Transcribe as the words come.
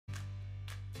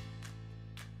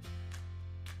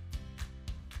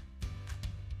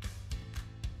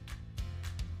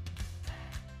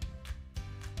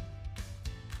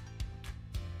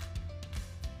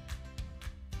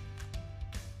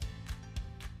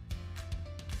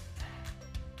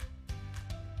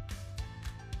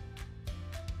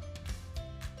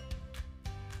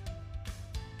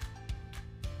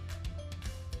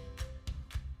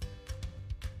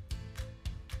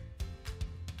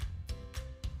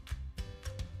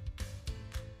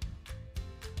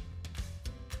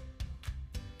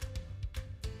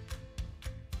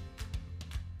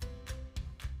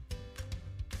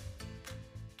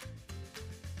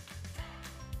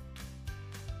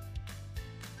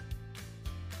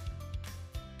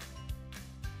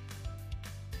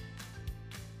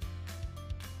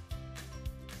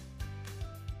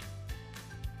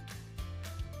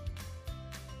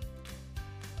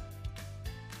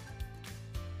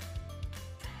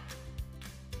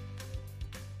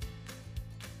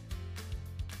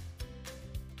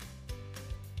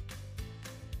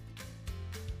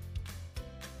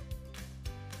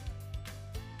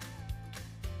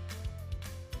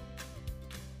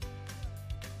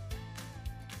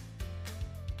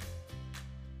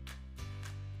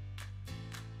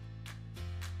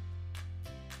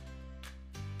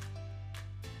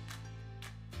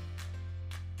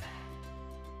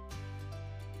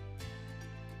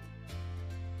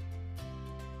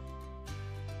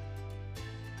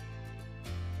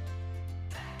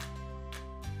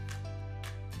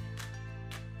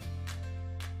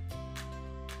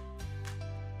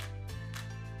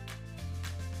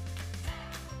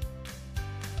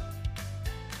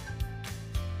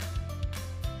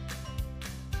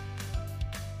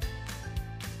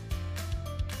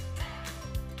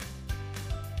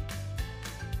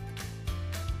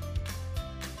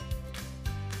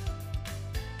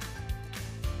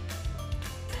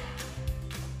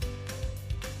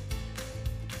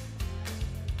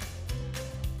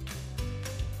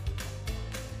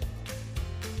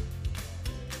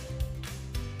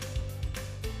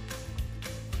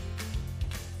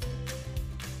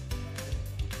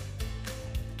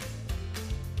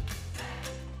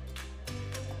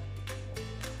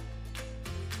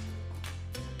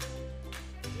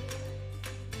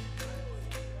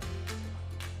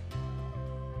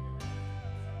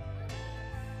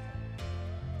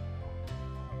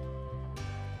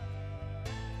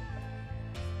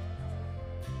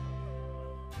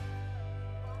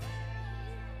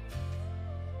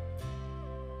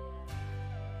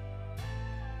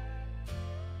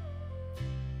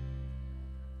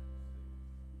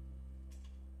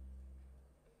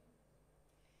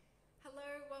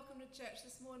church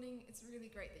this morning. It's really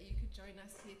great that you could join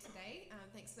us here today.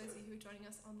 Thanks to those of you who are joining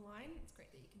us online. It's great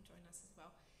that you can join us as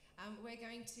well. We're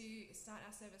going to start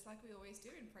our service like we always do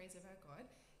in praise of our God.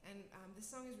 And this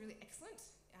song is really excellent.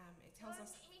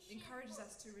 It encourages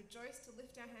us to rejoice, to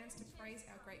lift our hands, to praise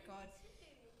our great God,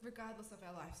 regardless of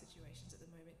our life situations at the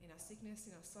moment, in our sickness,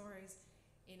 in our sorrows,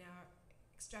 in our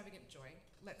extravagant joy.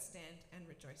 Let's stand and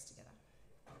rejoice together.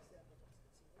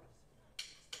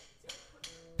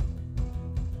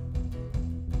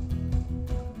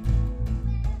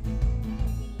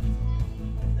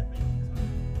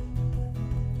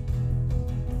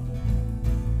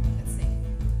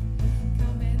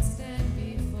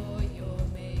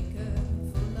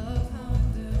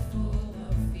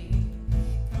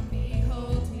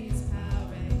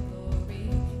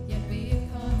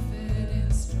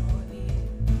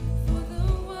 For the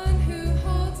one who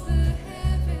holds the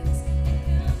heavens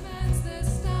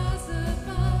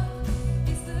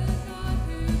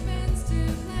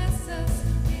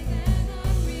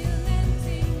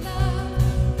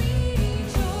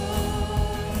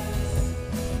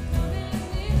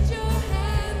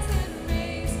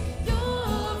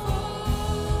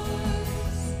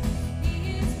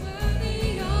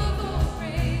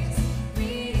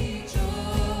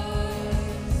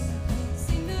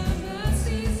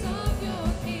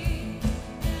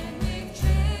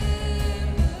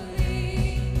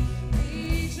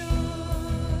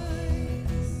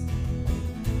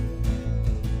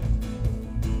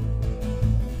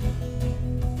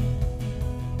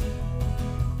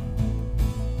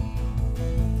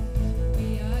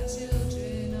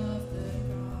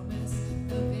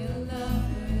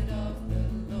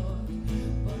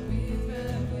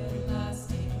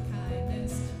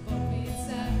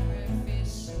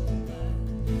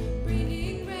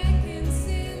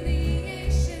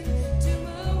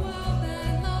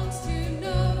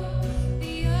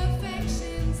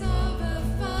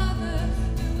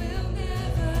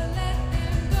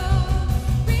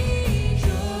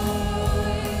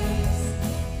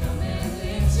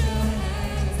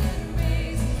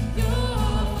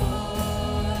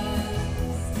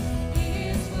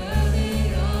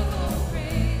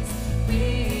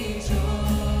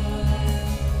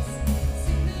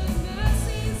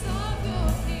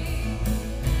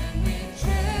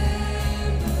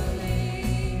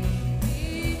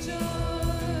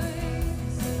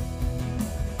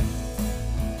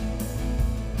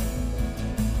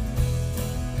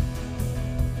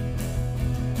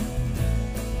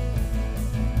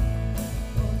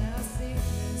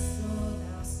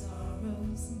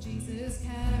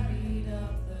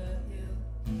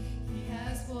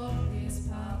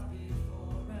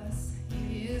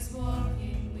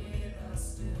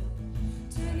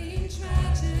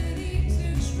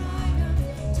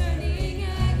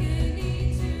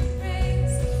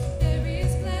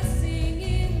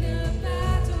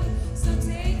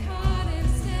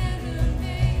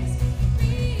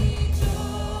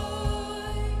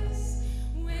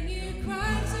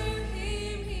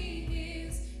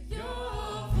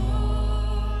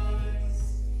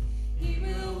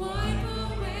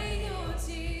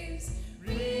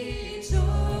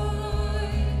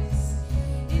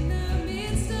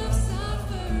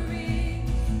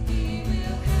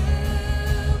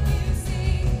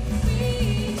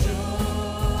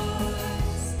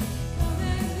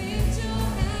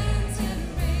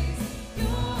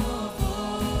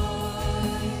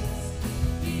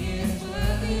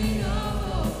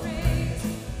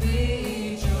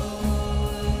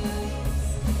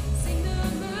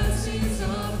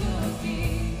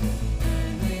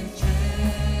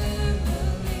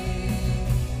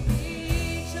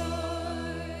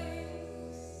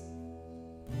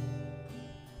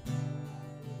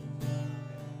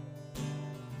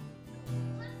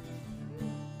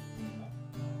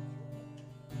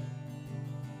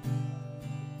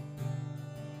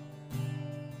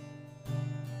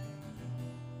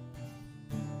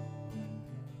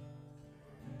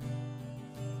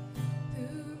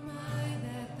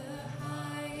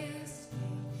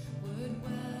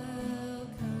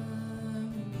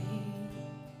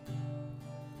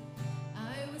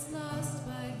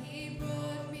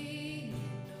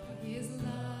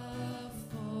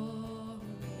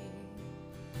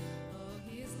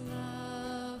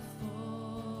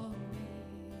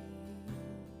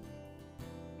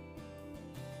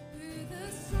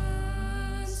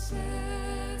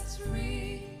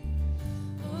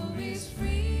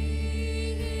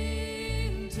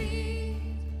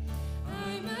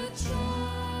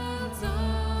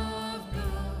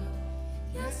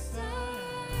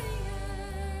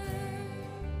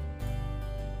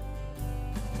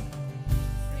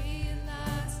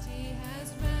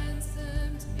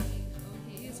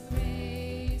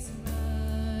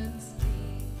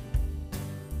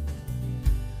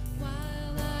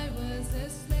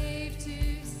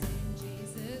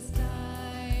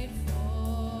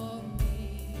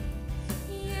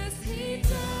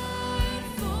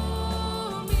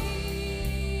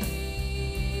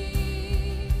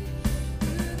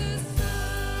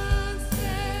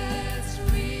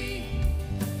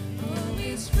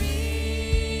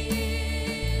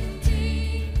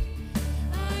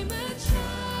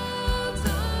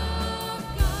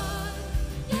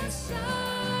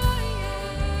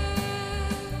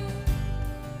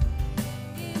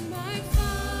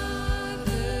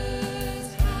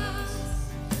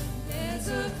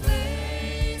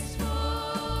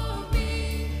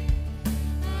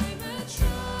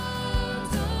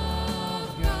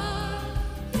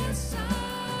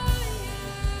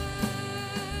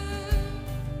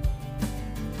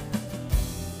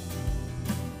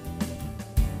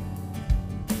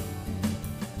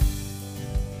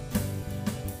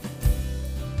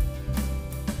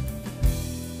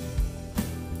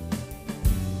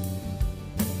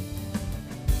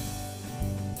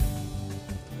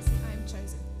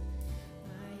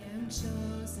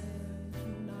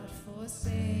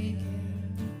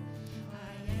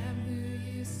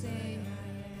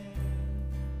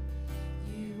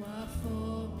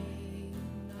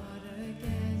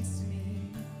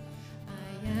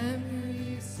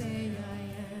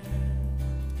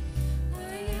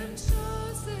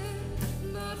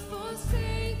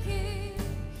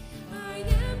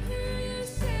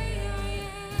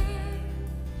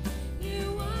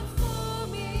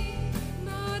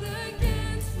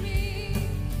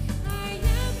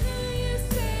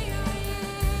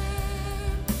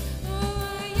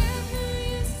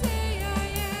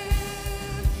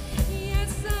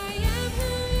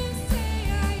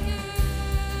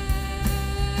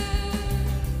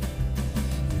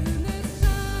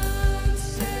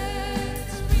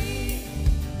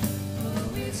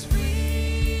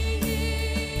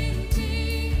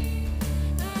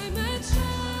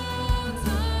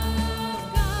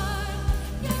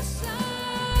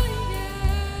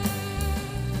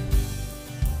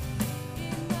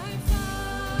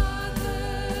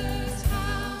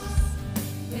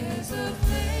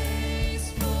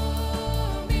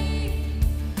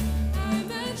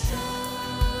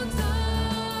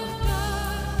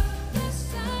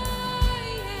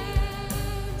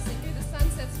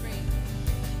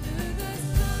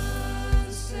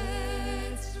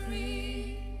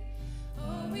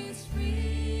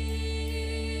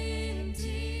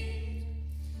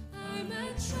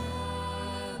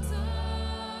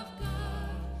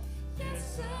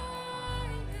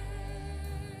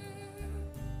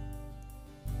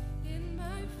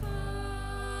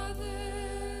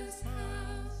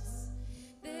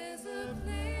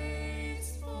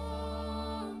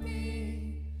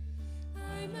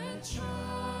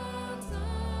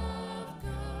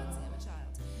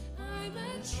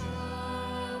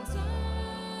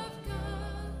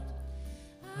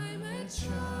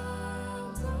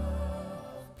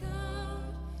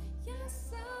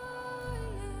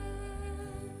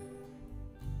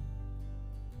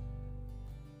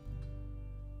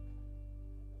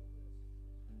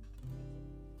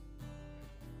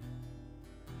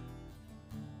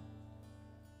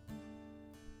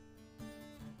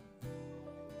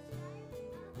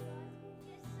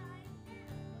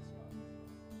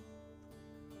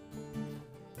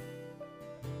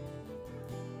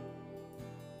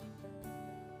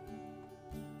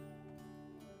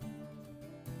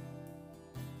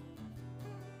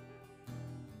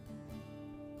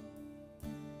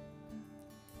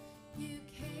You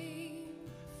came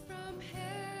from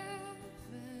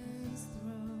heaven's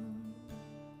throne,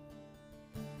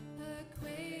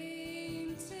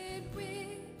 acquainted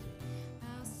with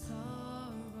our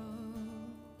sorrow,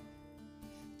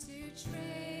 to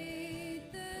trade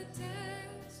the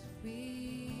debt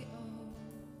we owe,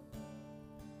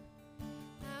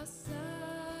 our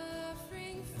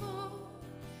suffering for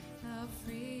our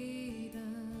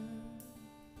freedom.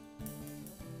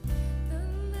 The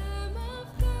Lamb of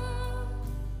God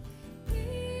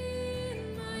in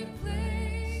my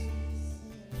place,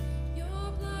 your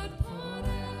blood poured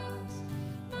out,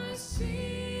 my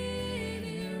sin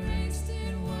erased.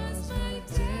 It was my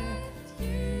death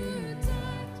you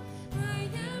died. I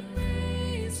am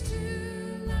raised to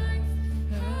life.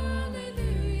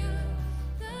 Hallelujah,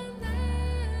 the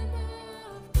Lamb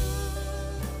of God.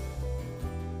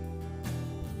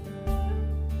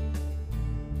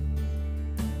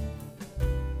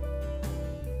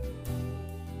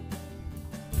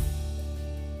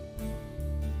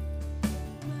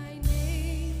 My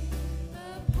name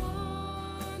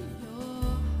upon your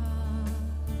heart,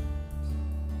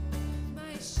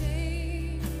 my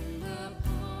shame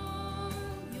upon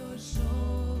your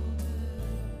shoulders,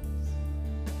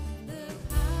 the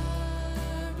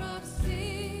power of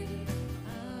sin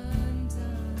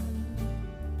undone,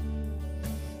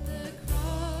 the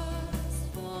cross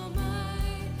for my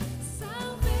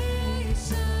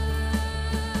salvation.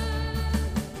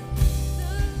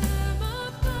 The Lamb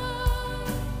of God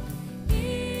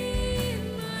in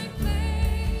my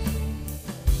place,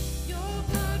 your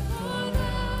blood poured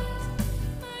out,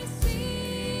 my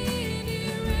sin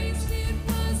erased. It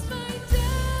was my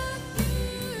death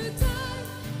you died.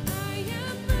 I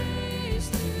am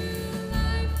raised to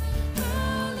life.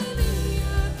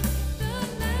 Hallelujah, the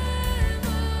Lamb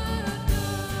of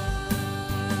God.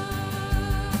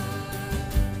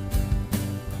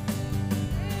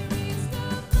 There is no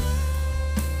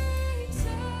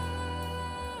greater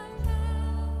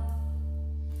love.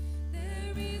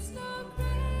 There is no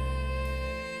greater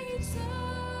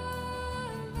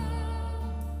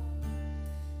love.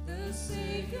 The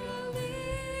Savior lifted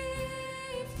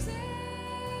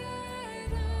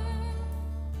up.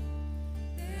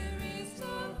 There is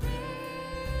no greater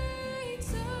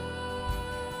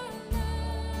love.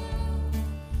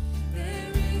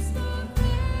 There is no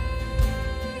greater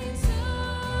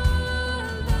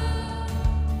love.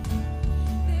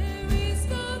 There is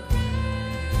no greater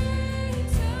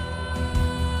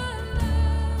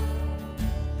love.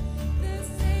 The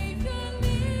Savior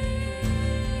lifted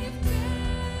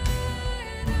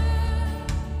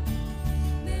up.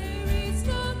 There is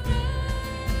no greater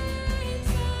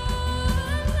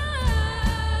love.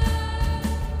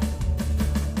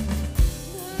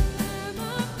 The Lamb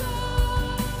of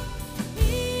God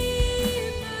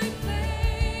in my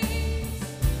place,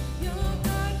 your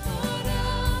blood poured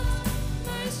out,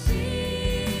 my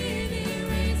sin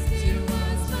erased. It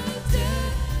was my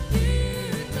death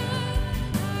you died.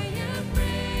 I am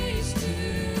raised to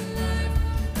life.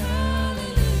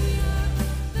 Hallelujah,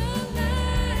 the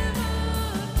Lamb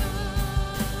of God.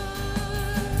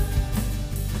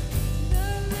 The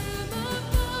Lamb of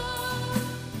God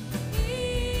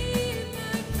in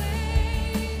my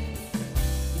place,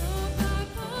 your blood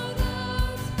poured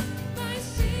out, my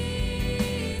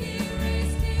sin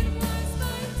erased. It was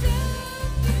my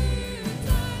death you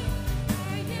died.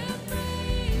 I am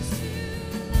raised to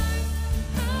life.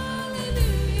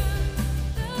 Hallelujah,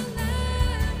 the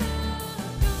Lamb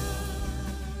of God.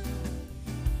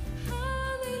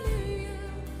 Hallelujah,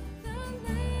 the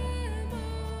Lamb of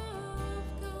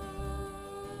God.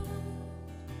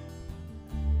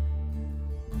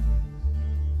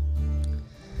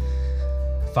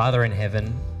 Father in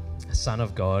heaven, Son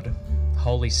of God,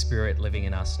 Holy Spirit living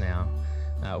in us now,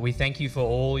 we thank you for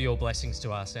all your blessings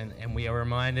to us, and we are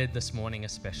reminded this morning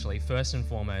especially, first and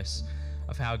foremost,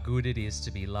 of how good it is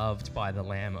to be loved by the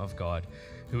Lamb of God,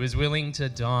 who was willing to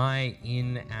die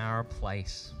in our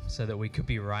place so that we could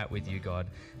be right with you, God.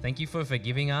 Thank you for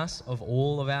forgiving us of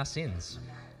all of our sins,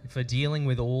 for dealing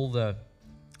with all the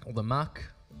muck,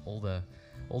 all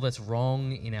that's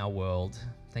wrong in our world.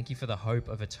 Thank you for the hope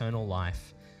of eternal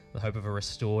life, the hope of a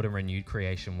restored and renewed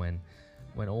creation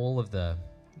when all of the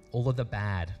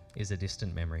bad is a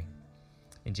distant memory.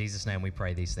 In Jesus' name we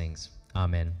pray these things.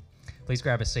 Amen. Please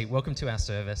grab a seat. Welcome to our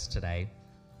service today.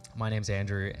 My name's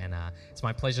Andrew, and it's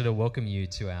my pleasure to welcome you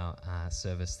to our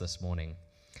service this morning.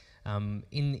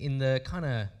 In the kind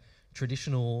of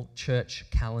traditional church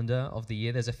calendar of the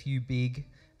year, there's a few big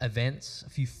events, a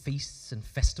few feasts and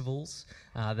festivals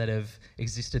that have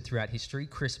existed throughout history.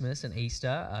 Christmas and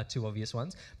Easter are two obvious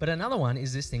ones. But another one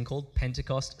is this thing called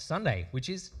Pentecost Sunday, which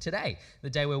is today, the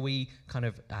day where we kind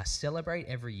of celebrate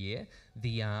every year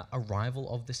the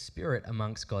arrival of the Spirit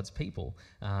amongst God's people.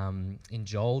 In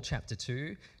Joel chapter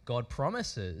 2, God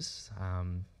promises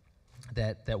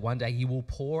that one day he will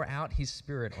pour out his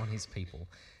Spirit on his people.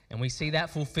 And we see that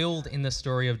fulfilled in the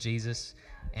story of Jesus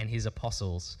and his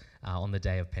apostles on the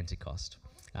day of Pentecost.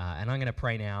 And I'm going to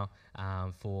pray now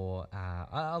for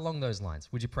along those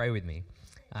lines. Would you pray with me?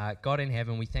 God in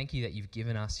heaven, we thank you that you've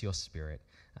given us your Spirit.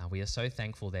 We are so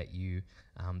thankful that you,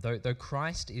 though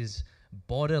Christ is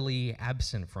bodily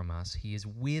absent from us, he is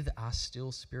with us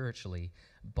still spiritually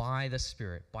by the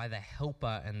Spirit, by the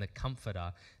helper and the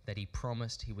comforter that he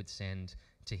promised he would send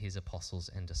to his apostles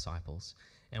and disciples.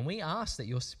 And we ask that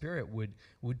your Spirit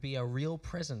would be a real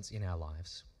presence in our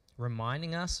lives,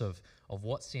 reminding us of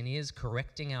what sin is,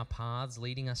 correcting our paths,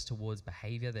 leading us towards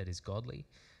behavior that is godly,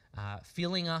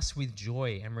 filling us with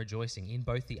joy and rejoicing in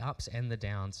both the ups and the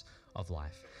downs of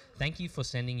life. Thank you for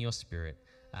sending your Spirit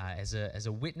as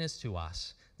a witness to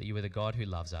us that you are the God who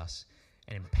loves us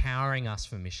and empowering us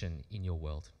for mission in your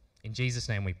world. In Jesus'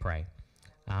 name we pray.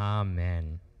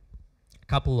 Amen. A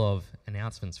couple of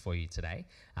announcements for you today.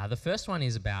 The first one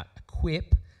is about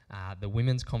Equip, the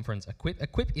women's conference.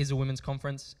 Equip is a women's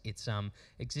conference. It's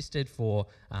existed for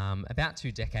about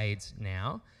 2 decades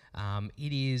now.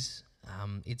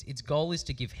 Its goal is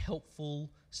to give helpful,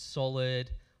 solid,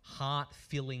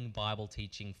 heart-filling Bible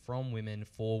teaching from women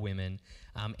for women.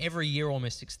 Every year,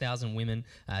 almost 6,000 women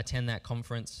attend that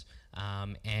conference,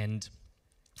 and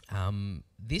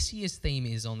this year's theme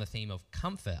is on the theme of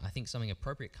comfort. I think something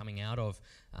appropriate coming out of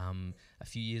a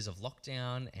few years of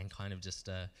lockdown and kind of just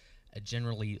a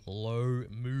generally low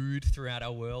mood throughout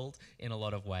our world in a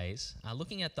lot of ways.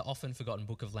 Looking at the often forgotten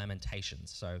book of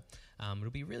Lamentations. So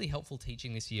it'll be really helpful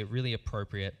teaching this year, really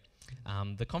appropriate.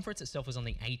 The conference itself is on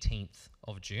the 18th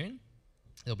of June.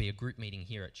 There'll be a group meeting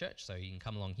here at church, so you can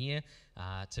come along here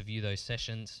to view those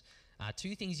sessions.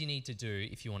 2 things you need to do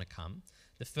if you want to come.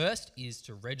 The first is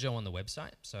to rego on the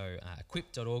website, so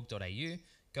equip.org.au.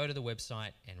 Go to the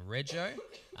website and rego.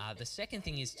 The second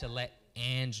thing is to let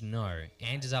Ange know.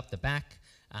 Ange is up the back.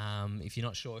 If you're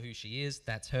not sure who she is,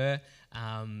 that's her.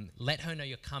 Let her know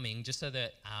you're coming, just so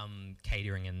that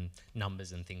catering and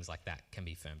numbers and things like that can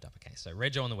be firmed up. Okay, so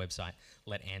rego on the website.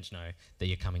 Let Ange know that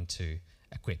you're coming to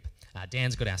Equip.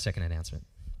 Dan's got our second announcement.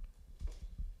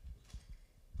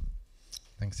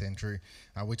 Thanks, Andrew.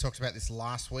 We talked about this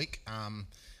last week,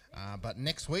 but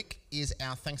next week is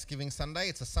our Thanksgiving Sunday.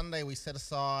 It's a Sunday we set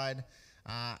aside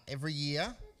every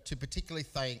year to particularly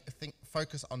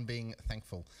focus on being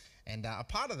thankful. And a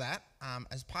part of that,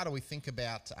 as part of we think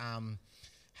about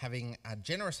having a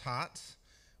generous heart,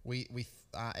 we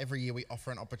every year we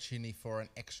offer an opportunity for an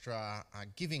extra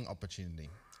giving opportunity,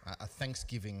 a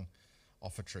Thanksgiving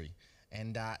offertory.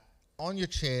 And on your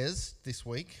chairs this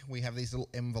week, we have these little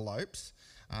envelopes.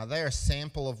 They're a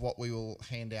sample of what we will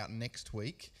hand out next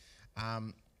week.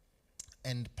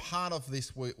 And part of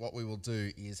this, what we will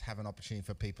do is have an opportunity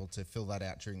for people to fill that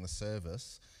out during the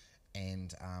service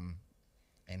and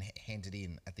hand it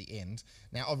in at the end.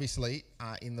 Now, obviously,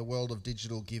 in the world of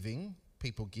digital giving,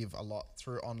 people give a lot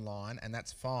through online, and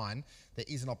that's fine. There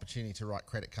is an opportunity to write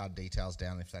credit card details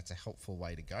down if that's a helpful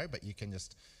way to go, but you can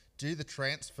just do the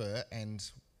transfer and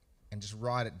just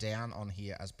write it down on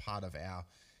here as part of our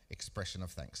expression of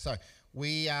thanks. So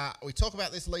we talk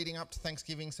about this leading up to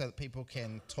Thanksgiving so that people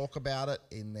can talk about it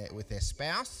with their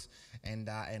spouse and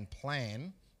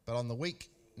plan. But on the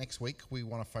next week, we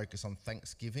want to focus on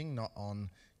Thanksgiving, not on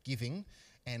giving.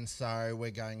 And so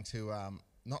we're going to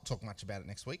not talk much about it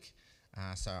next week.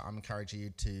 So I'm encouraging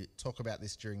you to talk about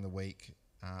this during the week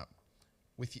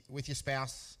with your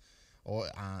spouse, or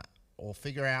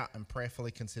figure out and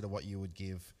prayerfully consider what you would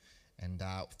give. And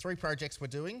 3 projects we're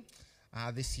doing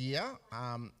this year.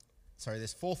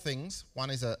 There's 4 things. One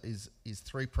is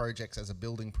 3 projects as a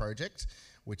building project.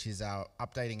 which is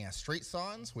updating our street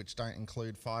signs, which don't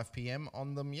include 5 p.m.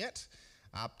 on them yet.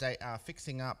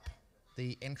 Fixing up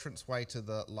the entranceway to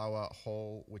the lower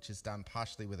hall, which is done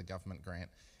partially with a government grant,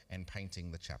 and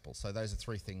painting the chapel. So those are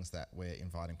 3 things that we're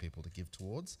inviting people to give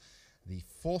towards. The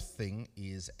 4th thing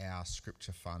is our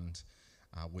scripture fund,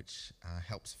 which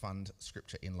helps fund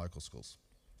scripture in local schools.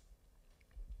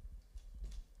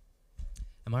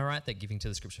 Am I right that giving to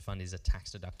the Scripture Fund is a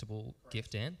tax-deductible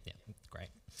gift, Dan? Yeah, great.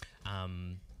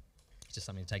 Just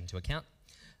something to take into account.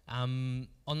 On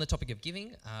the topic of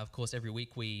giving, of course, every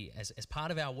week we, as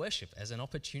part of our worship, as an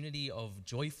opportunity of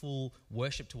joyful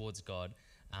worship towards God,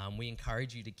 we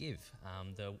encourage you to give.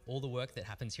 All the work that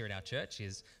happens here at our church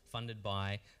is funded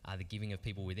by the giving of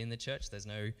people within the church. There's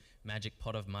no magic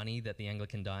pot of money that the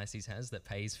Anglican Diocese has that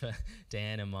pays for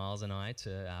Dan and Miles and I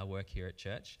to work here at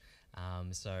church.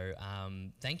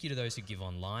 Thank you to those who give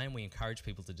online. We encourage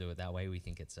people to do it that way. We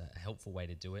think it's a helpful way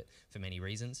to do it for many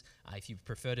reasons. If you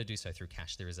prefer to do so through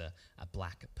cash, there is a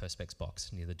black Perspex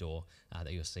box near the door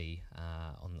that you'll see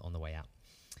on the way out.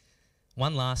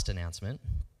 One last announcement.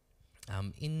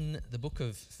 In the book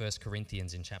of 1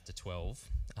 Corinthians in chapter 12,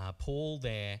 Paul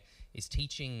there is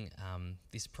teaching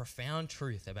this profound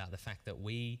truth about the fact that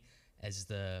we, as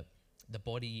the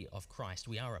body of Christ,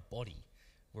 we are a body.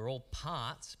 We're all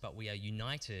parts, but we are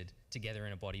united together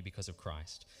in a body because of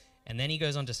Christ. And then he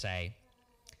goes on to say,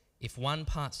 if one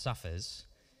part suffers,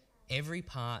 every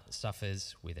part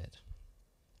suffers with it.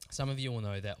 Some of you will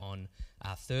know that on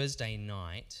Thursday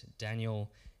night,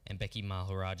 Daniel and Becky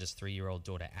Maharaj's 3-year-old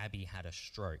daughter Abby had a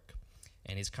stroke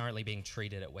and is currently being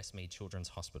treated at Westmead Children's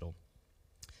Hospital.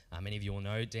 Many of you will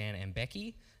know Dan and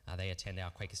Becky. They attend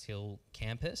our Quakers Hill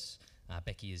campus.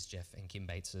 Becky is Jeff and Kim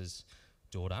Bates's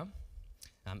daughter.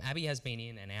 Abby has been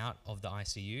in and out of the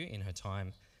ICU in her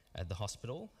time at the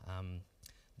hospital.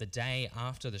 The day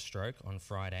after the stroke on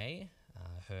Friday,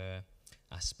 her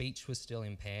speech was still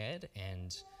impaired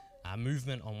and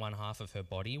movement on one half of her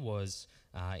body was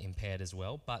impaired as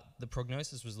well, but the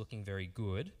prognosis was looking very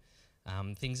good.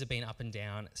 Things have been up and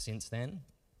down since then.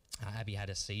 Abby had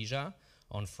a seizure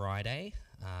on Friday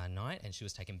night and she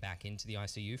was taken back into the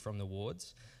ICU from the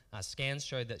wards. Scans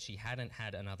showed that she hadn't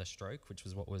had another stroke, which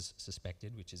was what was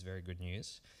suspected, which is very good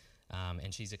news.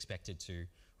 And she's expected to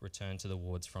return to the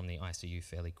wards from the ICU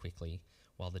fairly quickly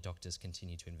while the doctors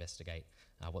continue to investigate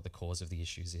what the cause of the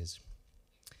issues is.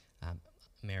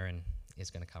 Maren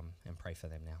is going to come and pray for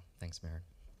them now. Thanks, Maren.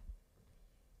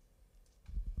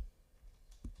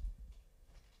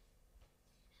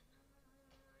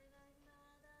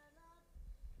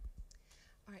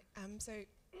 All right, so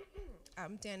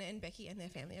Dana and Becky and their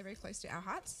family are very close to our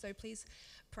hearts, so please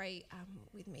pray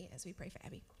with me as we pray for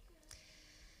Abby.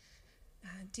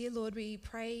 Dear Lord, we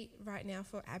pray right now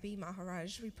for Abby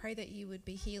Maharaj. We pray that you would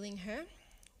be healing her,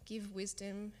 give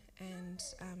wisdom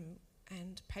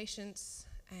and patience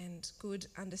and good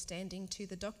understanding to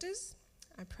the doctors.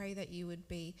 I pray that you would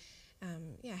be,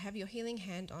 have your healing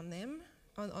hand on them,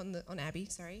 on Abby,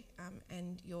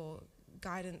 and your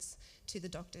guidance to the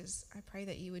doctors. I pray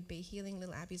that you would be healing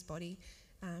little Abby's body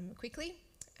quickly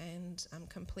and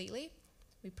completely.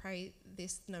 We pray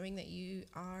this knowing that you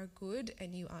are good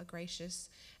and you are gracious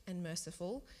and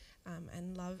merciful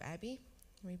and love Abby.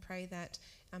 We pray that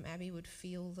Abby would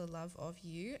feel the love of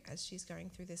you as she's going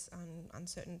through this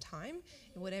uncertain time.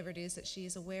 And whatever it is that she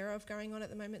is aware of going on at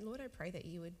the moment, Lord, I pray that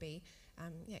you would be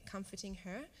comforting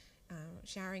her,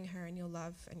 showering her in your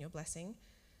love and your blessing.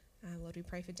 Lord, we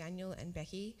pray for Daniel and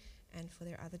Becky and for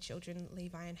their other children,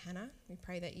 Levi and Hannah. We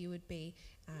pray that you would be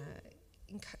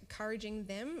encouraging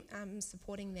them,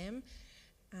 supporting them,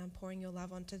 pouring your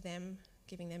love onto them,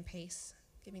 giving them peace,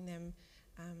 giving them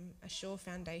a sure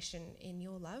foundation in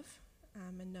your love,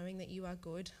 and knowing that you are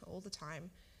good all the time.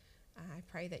 I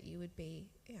pray that you would be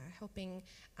helping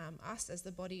us as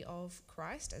the body of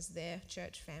Christ, as their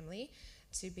church family,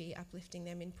 to be uplifting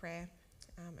them in prayer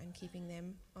and keeping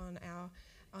them on our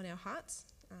hearts.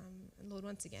 Lord,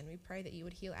 once again, we pray that you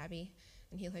would heal Abby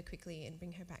and heal her quickly and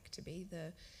bring her back to be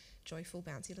the joyful,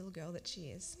 bouncy little girl that she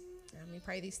is. We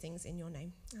pray these things in your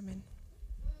name. Amen.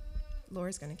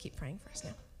 Laura's going to keep praying for us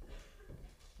now.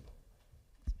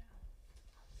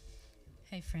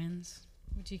 Hey friends,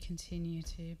 would you continue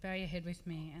to bow your head with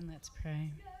me and let's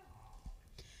pray.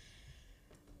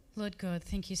 Lord God,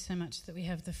 thank you so much that we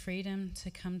have the freedom to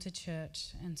come to church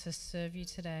and to serve you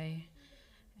today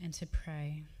and to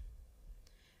pray.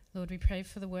 Lord, we pray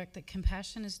for the work that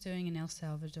Compassion is doing in El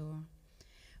Salvador.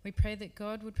 We pray that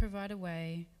God would provide a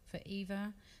way for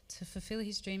Eva to fulfill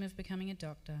his dream of becoming a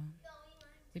doctor.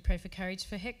 We pray for courage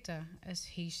for Hector as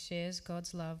he shares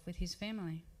God's love with his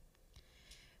family.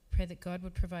 Pray that God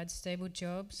would provide stable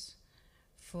jobs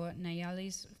for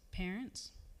Nayali's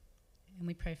parents, and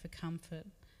we pray for comfort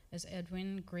as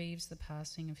Edwin grieves the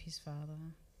passing of his father.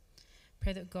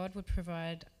 Pray that God would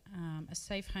provide a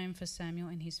safe home for Samuel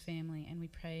and his family, and we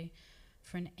pray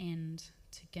for an end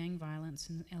to gang violence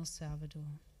in El Salvador.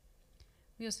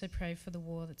 We also pray for the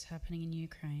war that's happening in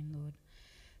Ukraine, Lord.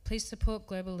 Please support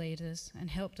global leaders and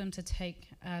help them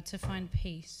to find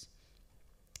peace,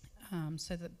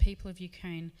 so that the people of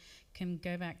Ukraine can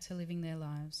go back to living their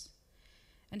lives.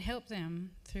 And help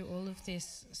them through all of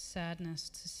this sadness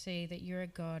to see that you're a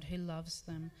God who loves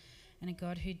them and a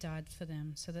God who died for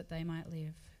them so that they might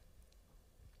live.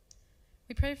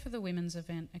 We pray for the women's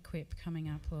event, Equip, coming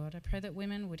up, Lord. I pray that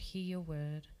women would hear your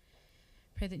word.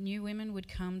 Pray that new women would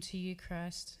come to you,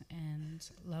 Christ, and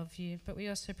love you. But we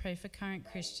also pray for current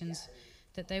Christians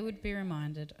that they would be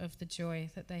reminded of the joy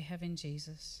that they have in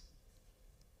Jesus.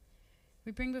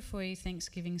 We bring before you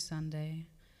Thanksgiving Sunday.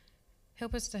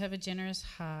 Help us to have a generous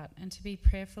heart and to be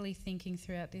prayerfully thinking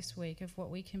throughout this week of what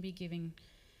we can be giving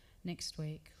next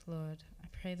week, Lord. I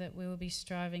pray that we will be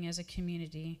striving as a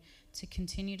community to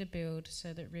continue to build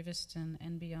so that Riverstone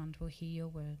and beyond will hear your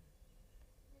word.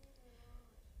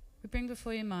 We bring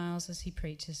before you Miles as he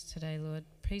preaches today, Lord.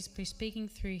 Please be speaking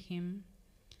through him.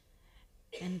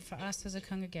 And for us as a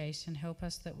congregation, help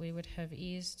us that we would have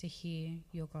ears to hear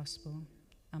your gospel.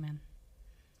 Amen.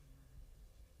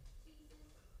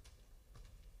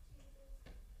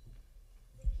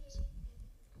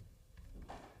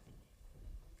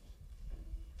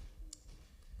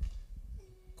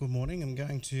 Good morning. I'm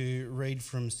going to read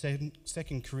from 2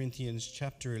 Corinthians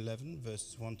chapter 11,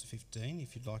 verses 1 to 15,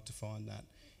 if you'd like to find that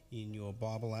in your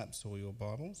Bible apps or your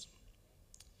Bibles.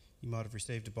 You might have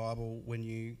received a Bible when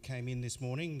you came in this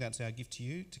morning. That's our gift to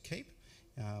you to keep.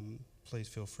 Please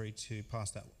feel free to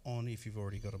pass that on if you've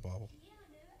already got a Bible.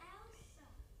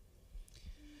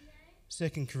 2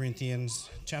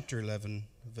 Corinthians chapter 11,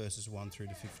 verses 1 through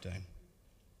to 15.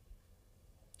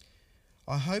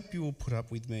 I hope you will put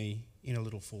up with me in a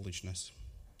little foolishness.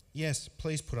 Yes,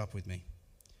 please put up with me.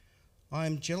 I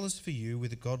am jealous for you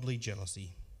with a godly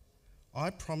jealousy. I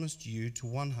promised you to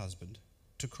one husband,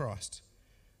 to Christ,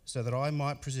 so that I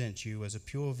might present you as a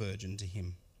pure virgin to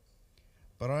him.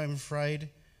 But I am afraid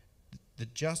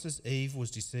that just as Eve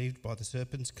was deceived by the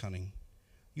serpent's cunning,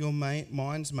 your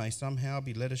minds may somehow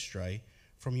be led astray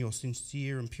from your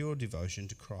sincere and pure devotion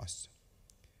to Christ.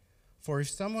 For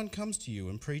if someone comes to you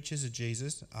and preaches a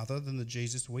Jesus other than the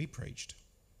Jesus we preached,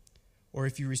 or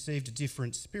if you received a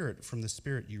different spirit from the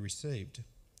spirit you received,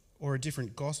 or a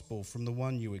different gospel from the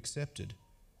one you accepted,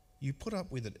 you put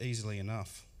up with it easily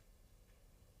enough.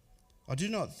 I do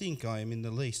not think I am in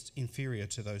the least inferior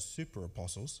to those super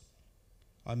apostles.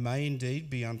 I may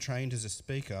indeed be untrained as a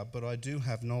speaker, but I do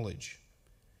have knowledge.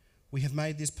 We have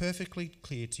made this perfectly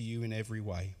clear to you in every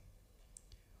way.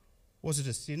 Was it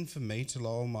a sin for me to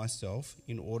lower myself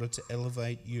in order to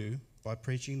elevate you by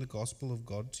preaching the gospel of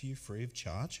God to you free of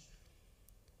charge?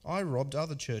 I robbed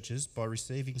other churches by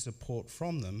receiving support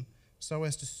from them so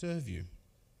as to serve you.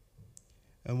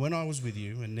 And when I was with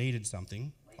you and needed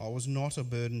something, I was not a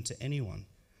burden to anyone,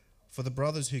 for the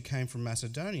brothers who came from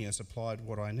Macedonia supplied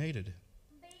what I needed.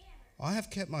 I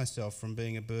have kept myself from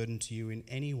being a burden to you in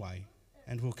any way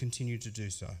and will continue to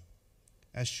do so.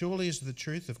 As surely as the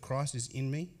truth of Christ is in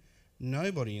me,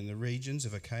 nobody in the regions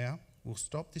of Achaia will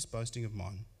stop this boasting of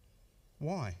mine.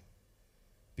 Why?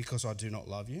 Because I do not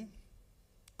love you?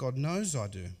 God knows I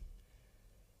do.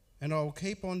 And I will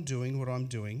keep on doing what I'm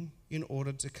doing in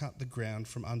order to cut the ground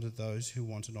from under those who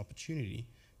want an opportunity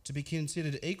to be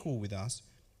considered equal with us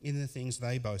in the things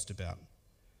they boast about.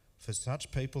 For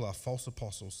such people are false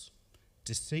apostles,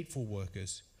 deceitful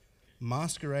workers,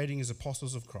 masquerading as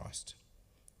apostles of Christ.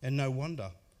 And no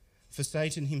wonder, for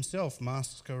Satan himself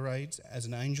masquerades as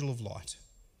an angel of light.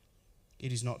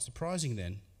 It is not surprising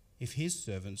then if his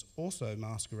servants also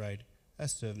masquerade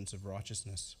as servants of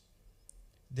righteousness.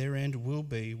 Their end will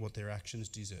be what their actions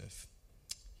deserve.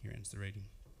 Here ends the reading.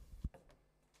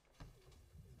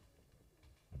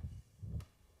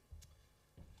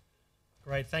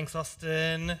 Great, thanks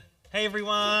Austin. Hey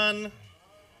everyone.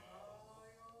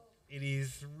 It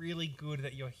is really good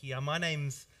that you're here. My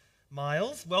name's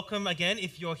Miles. Welcome again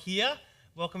if you're here.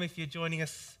 Welcome if you're joining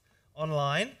us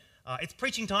online. It's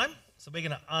preaching time, so we're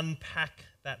going to unpack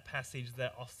that passage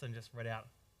that Austin just read out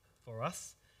for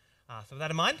us. So with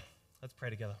that in mind, let's pray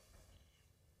together.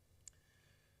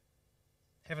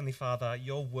 Heavenly Father,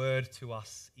 your word to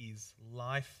us is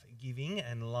life-giving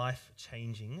and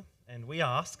life-changing, and we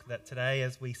ask that today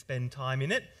as we spend time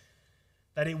in it,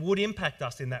 that it would impact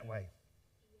us in that way,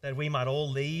 that we might all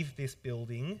leave this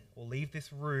building or leave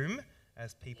this room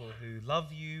as people who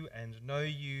love you and know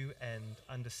you and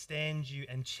understand you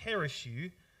and cherish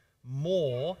you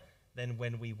more than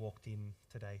when we walked in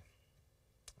today.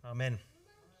 Amen.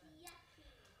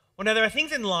 Well, now there are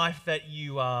things in life that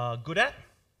you are good at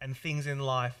and things in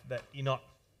life that you're not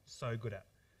so good at.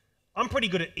 I'm pretty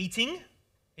good at eating.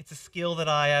 It's a skill that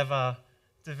I have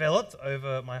developed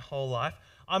over my whole life.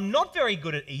 I'm not very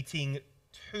good at eating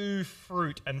 2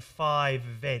 fruit and 5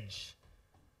 veg.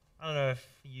 I don't know if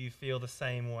you feel the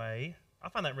same way. I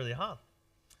find that really hard.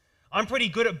 I'm pretty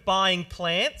good at buying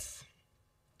plants,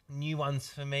 new ones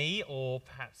for me, or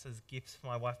perhaps as gifts for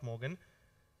my wife Morgan.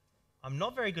 I'm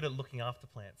not very good at looking after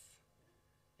plants.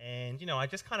 And, I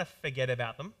just kind of forget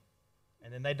about them,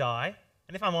 and then they die.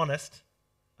 And if I'm honest,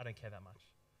 I don't care that much.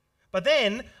 But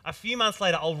then, a few months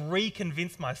later, I'll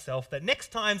reconvince myself that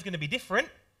next time's going to be different.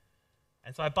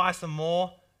 And so I buy some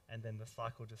more, and then the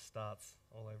cycle just starts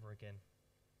all over again.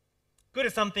 Good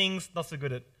at some things, not so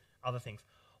good at other things.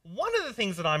 One of the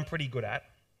things that I'm pretty good at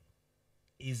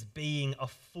is being a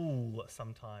fool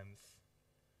sometimes.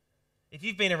 If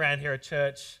you've been around here at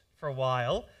church for a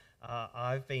while,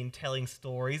 I've been telling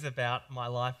stories about my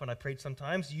life when I preach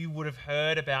sometimes. You would have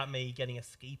heard about me getting a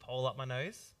ski pole up my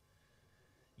nose.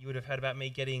 You would have heard about me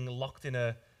getting locked in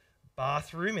a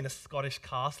bathroom in a Scottish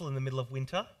castle in the middle of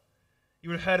winter. You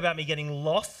would have heard about me getting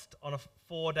lost on a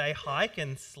 4-day hike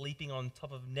and sleeping on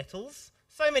top of nettles.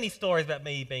 So many stories about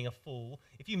me being a fool.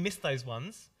 If you missed those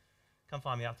ones, come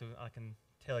find me after I can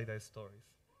tell you those stories.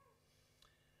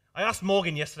 I asked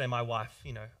Morgan yesterday, my wife,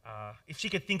 if she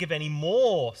could think of any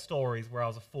more stories where I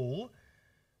was a fool.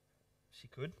 She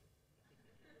could.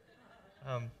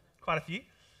 Quite a few.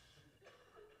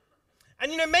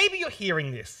 And maybe you're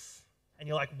hearing this and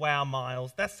you're like, wow,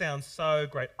 Miles, that sounds so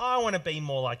great. I want to be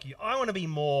more like you. I want to be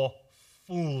more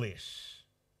foolish.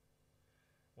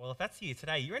 Well, if that's you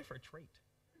today, you're in for a treat.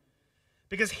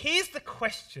 Because here's the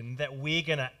question that we're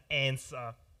going to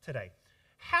answer today.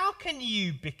 How can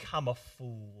you become a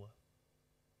fool?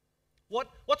 What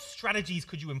strategies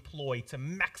could you employ to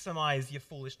maximize your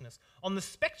foolishness? On the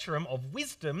spectrum of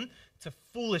wisdom to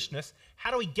foolishness,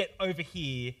 how do we get over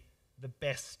here the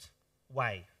best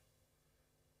way?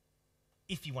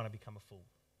 If you want to become a fool.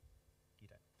 You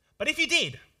don't. But if you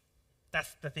did,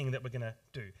 that's the thing that we're going to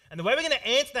do. And the way we're going to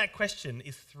answer that question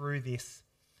is through this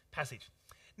passage.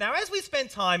 Now, as we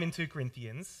spent time in 2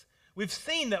 Corinthians, we've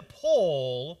seen that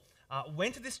Paul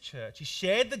went to this church. He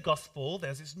shared the gospel.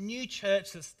 There's this new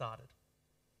church that started.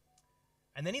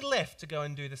 And then he left to go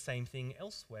and do the same thing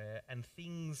elsewhere, and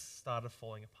things started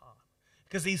falling apart.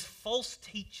 Because these false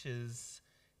teachers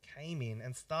came in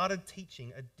and started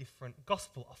teaching a different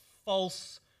gospel, a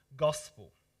false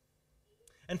gospel.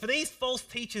 And for these false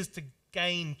teachers to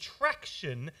gain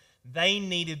traction, they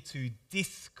needed to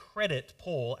discredit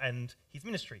Paul and his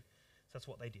ministry. So that's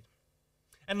what they did.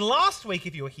 And last week,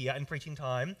 if you were here in preaching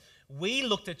time, we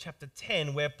looked at chapter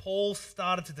 10 where Paul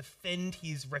started to defend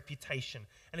his reputation.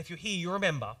 And if you're here, you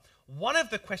remember, one of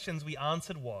the questions we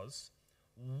answered was,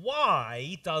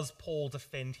 why does Paul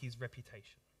defend his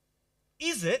reputation?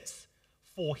 Is it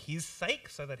for his sake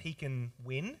so that he can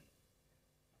win?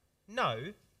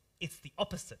 No, it's the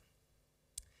opposite.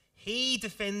 He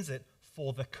defends it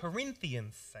for the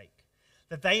Corinthians' sake,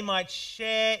 that they might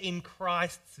share in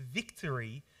Christ's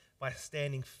victory by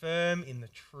standing firm in the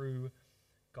true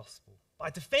gospel.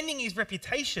 By defending his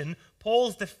reputation,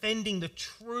 Paul's defending the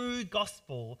true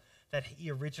gospel that he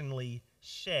originally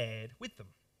shared with them.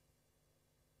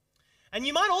 And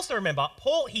you might also remember,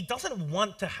 Paul, he doesn't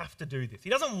want to have to do this. He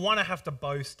doesn't want to have to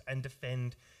boast and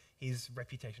defend his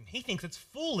reputation. He thinks it's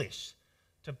foolish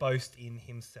to boast in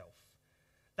himself.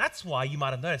 That's why you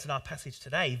might have noticed in our passage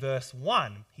today, verse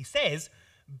 1, he says,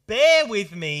 bear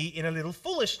with me in a little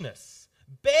foolishness.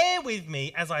 Bear with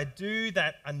me as I do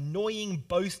that annoying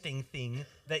boasting thing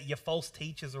that your false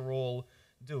teachers are all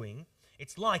doing.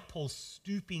 It's like Paul's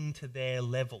stooping to their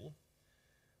level.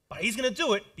 But he's going to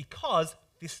do it because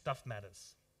this stuff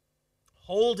matters.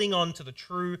 Holding on to the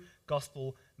true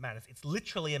gospel matters. It's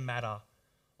literally a matter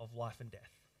of life and death.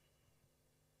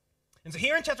 And so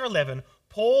here in chapter 11,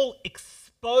 Paul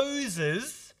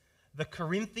exposes the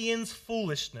Corinthians'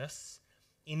 foolishness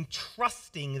in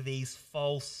trusting these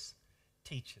false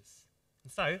teachers.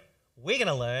 And so we're going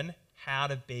to learn how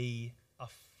to be a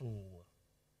fool.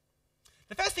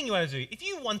 The first thing you want to do, if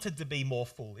you wanted to be more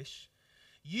foolish,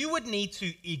 you would need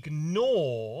to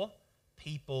ignore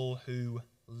people who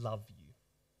love you.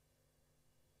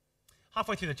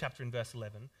 Halfway through the chapter in verse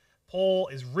 11, Paul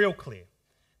is real clear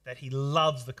that he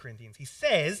loves the Corinthians. He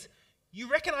says, you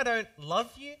reckon I don't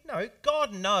love you? No,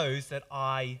 God knows that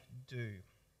I do.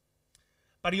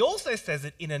 But he also says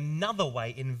it in another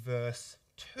way in verse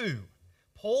 2.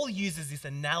 Paul uses this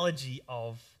analogy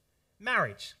of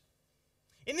marriage.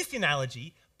 In this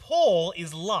analogy, Paul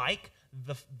is like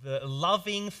the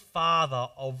loving father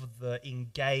of the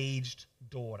engaged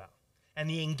daughter. And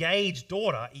the engaged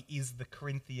daughter is the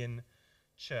Corinthian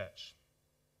church.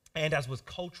 And as was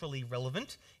culturally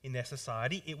relevant in their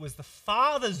society, it was the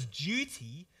father's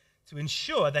duty to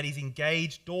ensure that his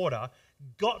engaged daughter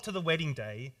got to the wedding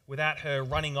day without her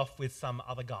running off with some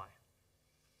other guy.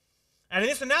 And in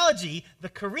this analogy, the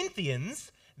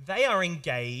Corinthians, they are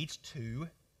engaged to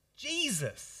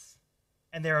Jesus.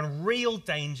 And they're in real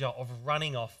danger of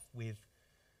running off with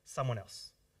someone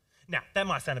else. Now, that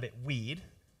might sound a bit weird,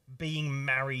 being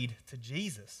married to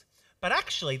Jesus. But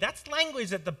actually, that's language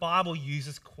that the Bible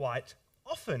uses quite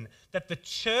often, that the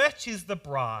church is the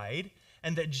bride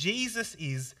and that Jesus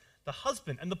is the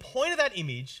husband. And the point of that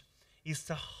image is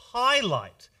to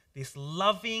highlight this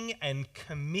loving and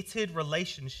committed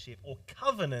relationship or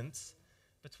covenants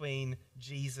between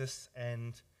Jesus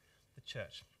and the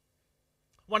church.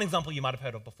 One example you might have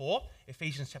heard of before,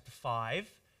 Ephesians chapter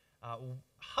 5.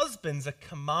 Husbands are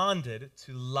commanded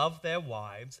to love their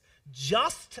wives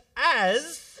just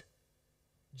as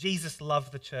Jesus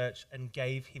loved the church and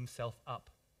gave himself up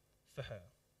for her.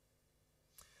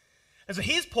 And so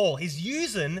here's Paul. He's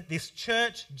using this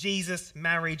church-Jesus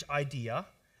marriage idea,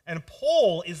 and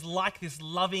Paul is like this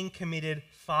loving, committed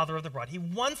father of the bride. He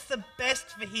wants the best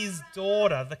for his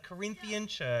daughter, the Corinthian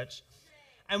church,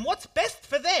 and what's best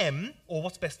for them, or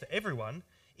what's best for everyone,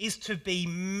 is to be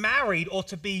married or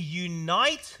to be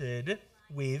united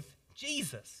with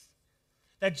Jesus.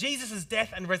 That Jesus'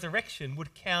 death and resurrection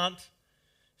would count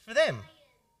for them.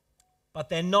 But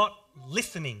they're not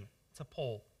listening to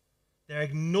Paul. They're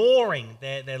ignoring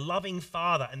their loving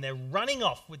father, and they're running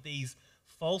off with these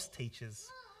false teachers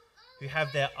who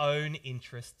have their own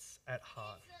interests at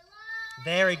heart.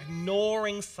 They're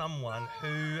ignoring someone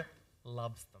who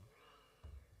loves them.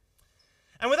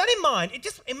 And with that in mind,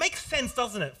 it makes sense,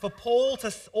 doesn't it, for Paul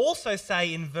to also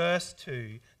say in verse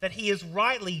 2 that he is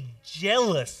rightly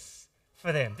jealous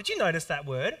for them. Did you notice that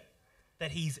word?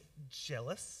 That he's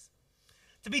jealous?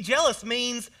 To be jealous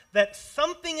means that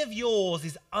something of yours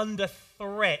is under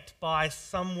threat by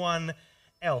someone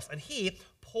else. And here,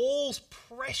 Paul's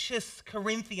precious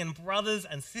Corinthian brothers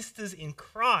and sisters in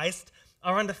Christ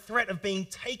are under threat of being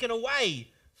taken away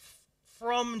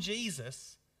from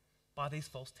Jesus by these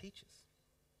false teachers.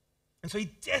 And so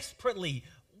he desperately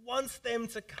wants them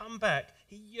to come back.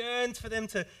 He yearns for them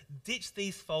to ditch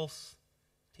these false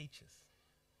teachers.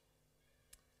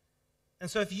 And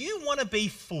so if you want to be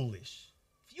foolish,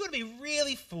 if you want to be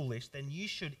really foolish, then you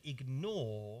should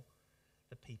ignore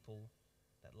the people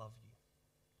that love you.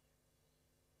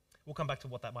 We'll come back to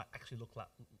what that might actually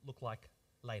look like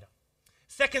later.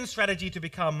 Second strategy to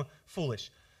become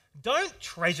foolish. Don't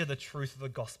treasure the truth of the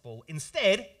gospel.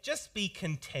 Instead, just be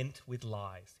content with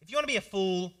lies. If you want to be a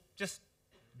fool, just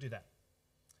do that.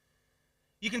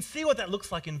 You can see what that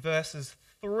looks like in verses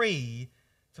 3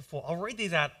 to 4. I'll read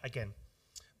these out again.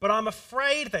 But I'm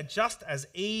afraid that just as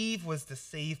Eve was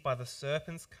deceived by the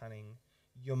serpent's cunning,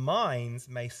 your minds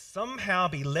may somehow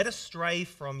be led astray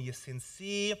from your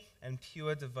sincere and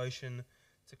pure devotion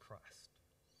to Christ.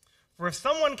 For if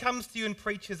someone comes to you and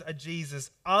preaches a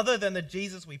Jesus other than the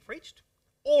Jesus we preached,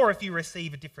 or if you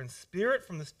receive a different spirit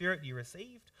from the spirit you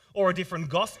received, or a different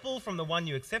gospel from the one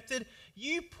you accepted,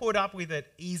 you put up with it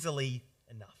easily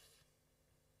enough.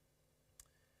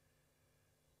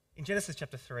 In Genesis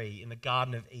chapter 3, in the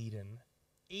Garden of Eden,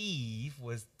 Eve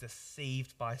was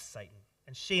deceived by Satan,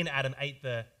 and she and Adam ate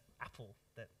the apple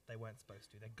that they weren't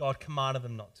supposed to, that God commanded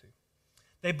them not to.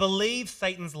 They believed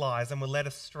Satan's lies and were led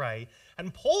astray.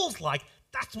 And Paul's like,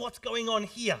 that's what's going on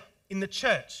here in the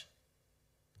church.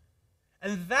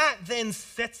 And that then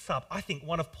sets up, I think,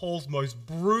 one of Paul's most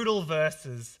brutal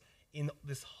verses in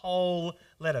this whole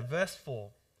letter. Verse 4.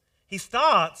 He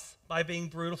starts by being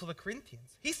brutal to the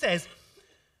Corinthians. He says,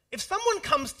 if someone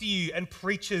comes to you and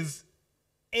preaches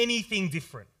anything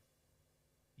different,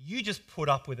 you just put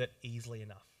up with it easily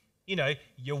enough. You know,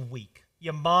 you're weak.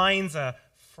 Your minds are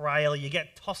frail, you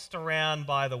get tossed around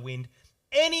by the wind.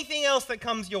 Anything else that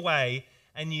comes your way,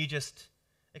 and you just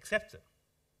accept it.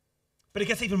 But it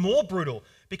gets even more brutal,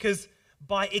 because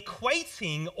by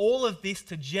equating all of this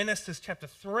to Genesis chapter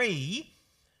 3,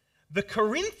 the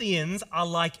Corinthians are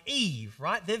like Eve,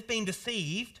 right? They've been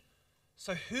deceived.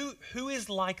 So who is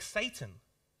like Satan?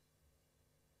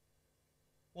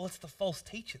 Well, it's the false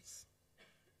teachers.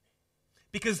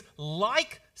 Because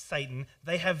like Satan,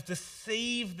 they have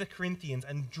deceived the Corinthians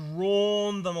and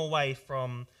drawn them away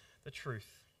from the truth.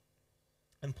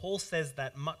 And Paul says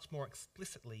that much more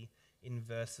explicitly in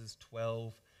verses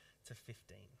 12 to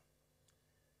 15.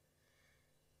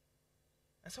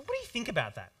 And so what do you think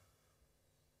about that?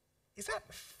 Is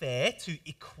that fair to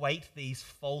equate these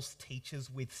false teachers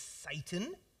with Satan? Do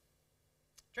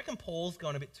you reckon Paul's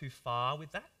gone a bit too far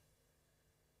with that?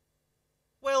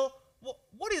 Well,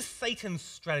 what is Satan's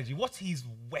strategy? What's his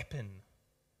weapon?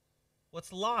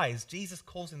 What's lies? Jesus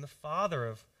calls him the father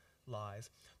of lies.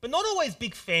 But not always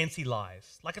big fancy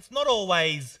lies. Like, it's not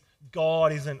always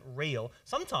God isn't real.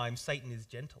 Sometimes Satan is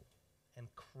gentle and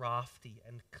crafty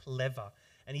and clever,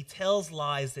 and he tells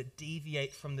lies that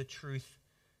deviate from the truth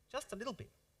just a little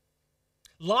bit.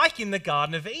 Like in the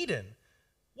Garden of Eden.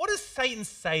 What does Satan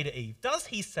say to Eve? Does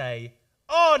he say,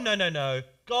 oh, no,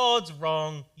 God's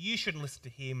wrong, you shouldn't listen to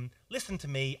him, listen to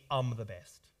me, I'm the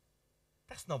best?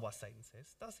 That's not what Satan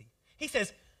says, does he? He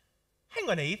says, hang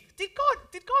on, Eve, did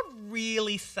God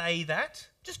really say that?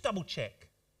 Just double check.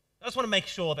 I just want to make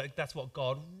sure that that's what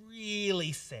God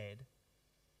really said.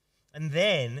 And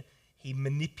then he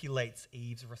manipulates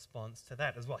Eve's response to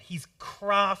that as well. He's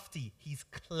crafty, he's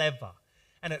clever.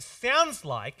 And it sounds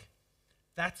like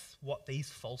that's what these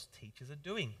false teachers are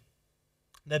doing.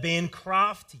 They're being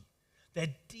crafty.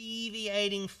 They're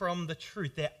deviating from the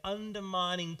truth. They're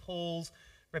undermining Paul's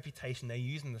reputation. They're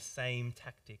using the same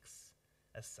tactics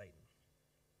as Satan.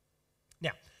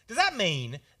 Now, does that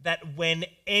mean that when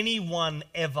anyone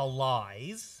ever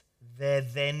lies, they're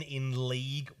then in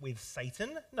league with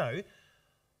Satan? No.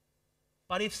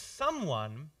 But if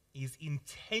someone is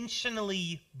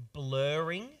intentionally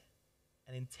blurring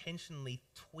and intentionally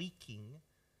tweaking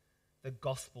the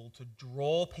gospel to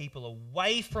draw people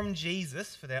away from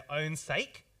Jesus for their own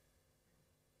sake,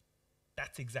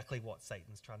 that's exactly what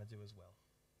Satan's trying to do as well.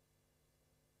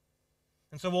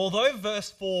 And so although verse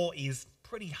 4 is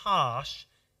pretty harsh,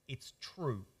 it's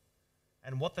true.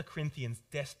 And what the Corinthians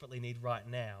desperately need right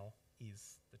now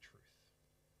is the truth.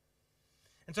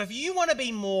 And so if you want to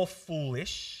be more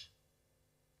foolish,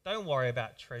 don't worry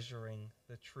about treasuring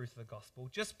the truth of the gospel.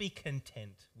 Just be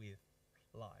content with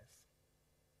lies.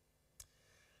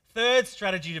 Third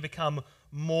strategy to become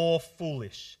more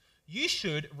foolish. You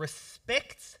should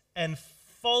respect and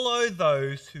follow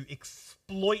those who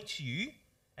exploit you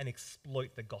and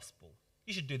exploit the gospel.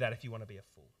 You should do that if you want to be a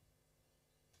fool.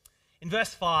 In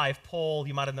verse 5, Paul,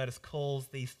 you might have noticed, calls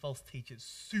these false teachers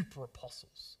super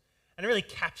apostles. And it really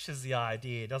captures the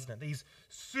idea, doesn't it? These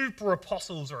super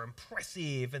apostles are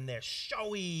impressive and they're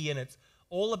showy, and it's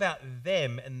all about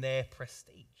them and their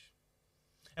prestige.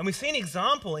 And we see an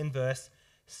example in verse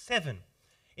 7.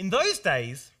 In those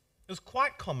days, it was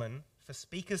quite common for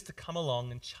speakers to come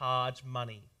along and charge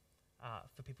money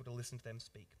for people to listen to them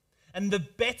speak. And the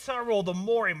better or the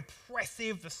more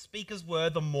impressive the speakers were,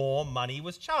 the more money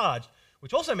was charged.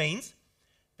 Which also means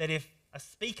that if a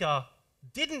speaker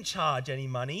didn't charge any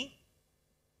money,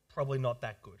 probably not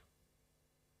that good.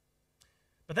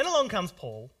 But then along comes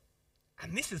Paul,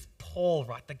 and this is Paul,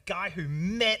 right? The guy who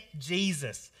met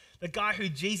Jesus, the guy who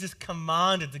Jesus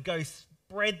commanded to go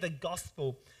spread the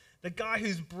gospel, the guy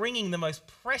who's bringing the most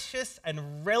precious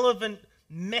and relevant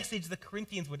message the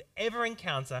Corinthians would ever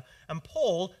encounter, and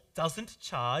Paul doesn't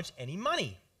charge any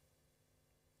money.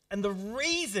 And the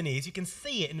reason is, you can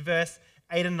see it in verse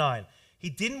 8 and 9. He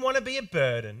didn't want to be a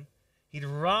burden. He'd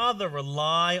rather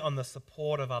rely on the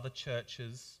support of other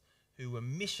churches who were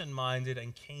mission-minded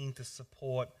and keen to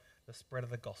support the spread of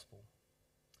the gospel.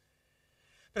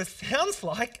 But it sounds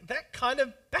like that kind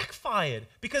of backfired,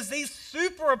 because these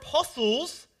super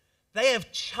apostles, they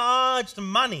have charged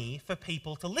money for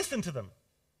people to listen to them.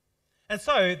 And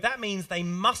so that means they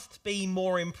must be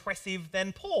more impressive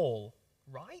than Paul,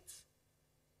 right?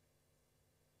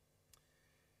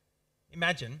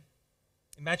 Imagine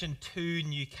 2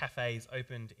 new cafes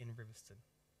opened in Riverstone.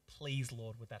 Please,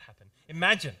 Lord, would that happen?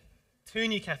 Imagine 2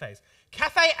 new cafes.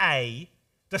 Cafe A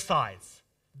decides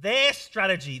their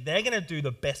strategy, they're going to do the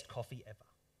best coffee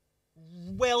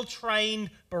ever. Well-trained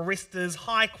baristas,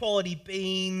 high-quality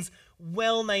beans,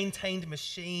 well-maintained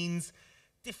machines,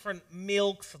 different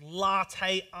milks,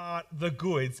 latte art, the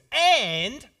goods.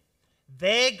 And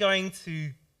they're going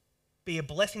to be a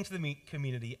blessing to the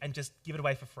community and just give it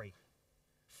away for free.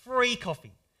 Free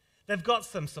coffee. They've got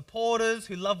some supporters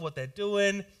who love what they're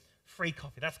doing. Free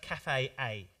coffee. That's Cafe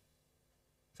A.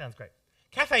 Sounds great.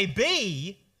 Cafe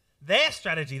B, their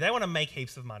strategy, they want to make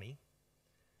heaps of money.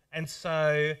 And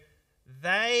so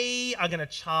they are going to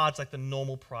charge like the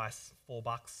normal price, $4,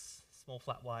 small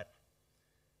flat white.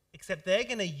 Except they're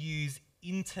going to use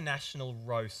international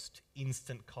roast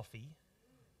instant coffee.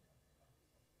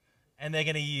 And they're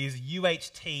going to use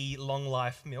UHT long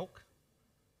life milk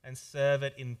and serve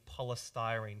it in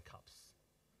polystyrene cups.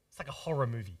 like a horror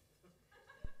movie.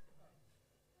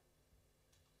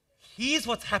 Here's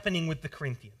what's happening with the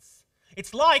Corinthians.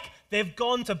 It's like they've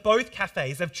gone to both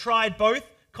cafes, they've tried both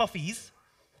coffees,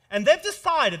 and they've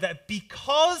decided that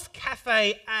because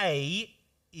Cafe A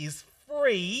is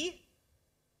free,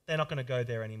 they're not going to go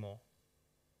there anymore.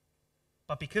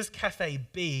 But because Cafe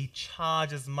B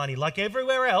charges money, like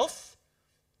everywhere else,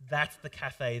 that's the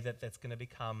cafe that's going to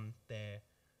become their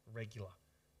regular.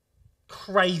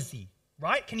 Crazy,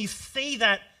 right? Can you see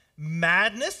that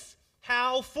madness?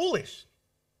 How foolish.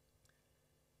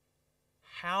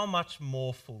 How much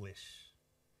more foolish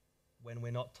when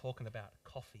we're not talking about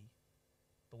coffee,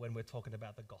 but when we're talking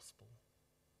about the gospel.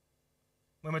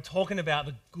 When we're talking about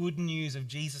the good news of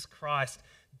Jesus Christ,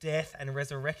 death and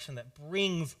resurrection that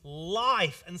brings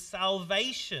life and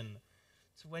salvation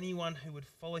to anyone who would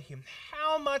follow him.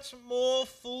 How much more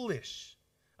foolish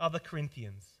are the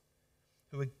Corinthians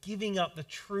who are giving up the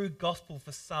true gospel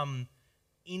for some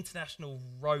international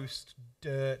roast,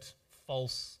 dirt,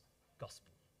 false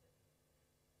gospel?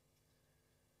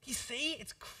 You see,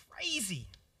 it's crazy.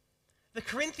 The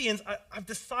Corinthians have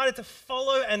decided to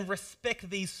follow and respect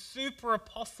these super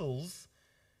apostles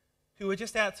who are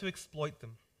just out to exploit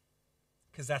them,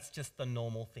 because that's just the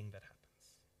normal thing that happens.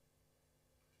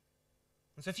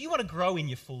 And so if you want to grow in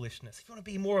your foolishness, if you want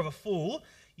to be more of a fool,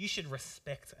 you should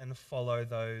respect and follow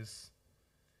those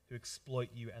who exploit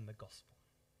you and the gospel.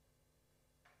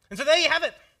 And so there you have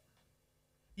it.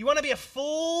 You want to be a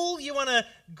fool? You want to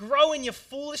grow in your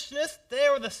foolishness?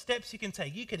 There are the steps you can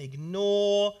take. You can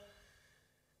ignore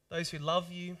those who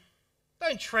love you.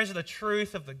 Don't treasure the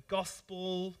truth of the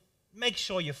gospel. Make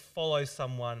sure you follow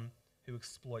someone who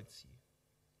exploits you.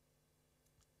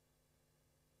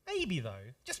 Maybe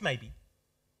though, just maybe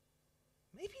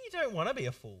you don't want to be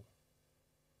a fool.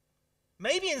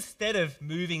 Maybe instead of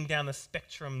moving down the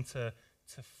spectrum to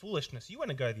foolishness, you want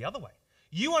to go the other way.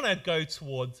 You want to go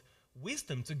towards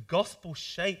wisdom, to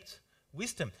gospel-shaped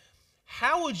wisdom.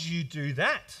 How would you do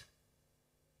that?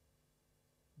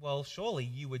 Well, surely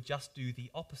you would just do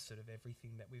the opposite of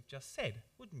everything that we've just said,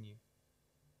 wouldn't you?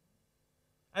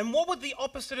 And what would the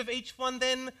opposite of each one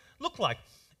then look like?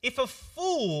 If a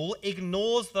fool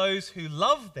ignores those who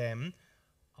love them,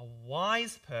 a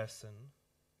wise person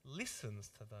listens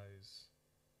to those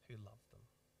who love them.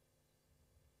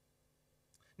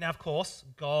 Now, of course,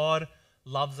 God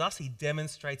loves us. He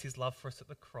demonstrates his love for us at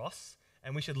the cross,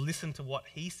 and we should listen to what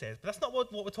he says. But that's not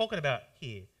what we're talking about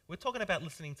here. We're talking about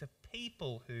listening to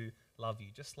people who love you,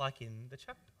 just like in the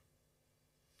chapter.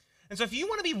 And so if you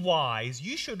want to be wise,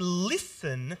 you should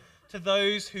listen to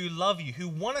those who love you, who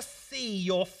want to see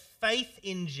your faith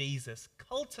in Jesus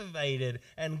cultivated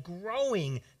and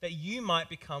growing, that you might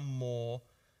become more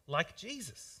like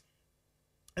Jesus.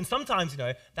 And sometimes,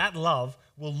 that love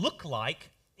will look like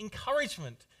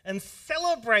encouragement and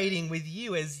celebrating with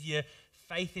you as your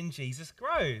faith in Jesus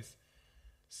grows.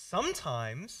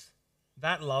 Sometimes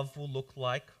that love will look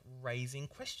like raising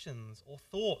questions or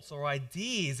thoughts or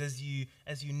ideas as you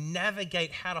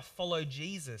navigate how to follow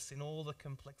Jesus in all the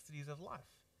complexities of life.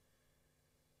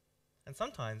 And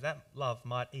sometimes that love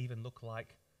might even look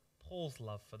like Paul's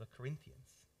love for the Corinthians,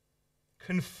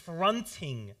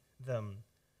 confronting them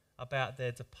about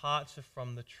their departure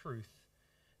from the truth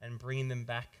and bringing them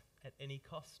back at any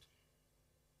cost.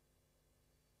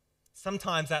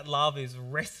 Sometimes that love is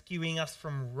rescuing us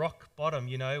from rock bottom.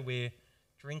 We're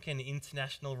drinking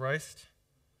international roast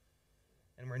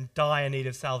and we're in dire need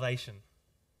of salvation.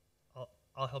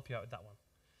 I'll help you out with that one.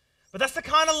 But that's the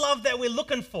kind of love that we're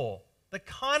looking for, the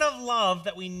kind of love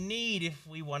that we need if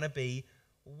we want to be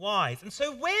wise. And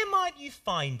so where might you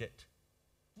find it?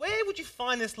 Where would you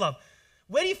find this love?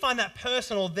 Where do you find that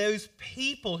person or those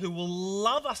people who will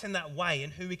love us in that way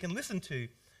and who we can listen to?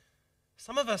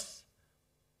 Some of us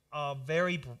are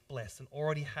very blessed and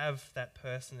already have that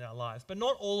person in our lives, but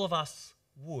not all of us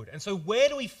would. And so where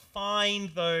do we find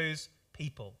those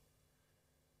people?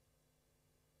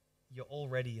 You're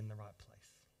already in the right place.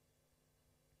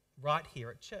 Right here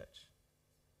at church.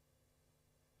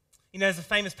 There's a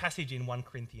famous passage in 1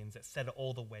 Corinthians that said at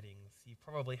all the weddings. You've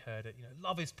probably heard it.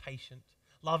 Love is patient.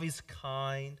 Love is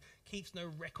kind. Keeps no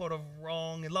record of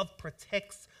wrong. And love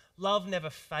protects. Love never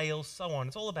fails. So on.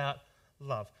 It's all about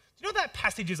love. Do you know what that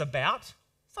passage is about?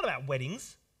 It's not about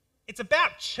weddings. It's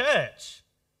about church.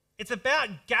 It's about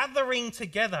gathering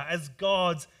together as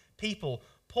God's people.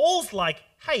 Paul's like,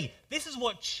 hey, this is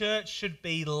what church should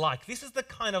be like. This is the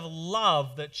kind of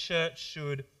love that church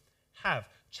should have.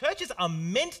 Churches are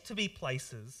meant to be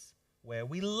places where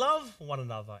we love one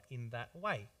another in that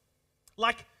way.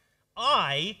 Like,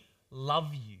 I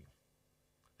love you.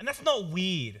 And that's not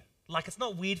weird. Like, it's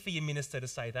not weird for your minister to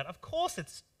say that. Of course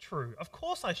it's true. Of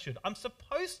course I should. I'm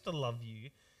supposed to love you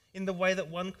in the way that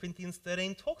 1 Corinthians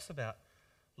 13 talks about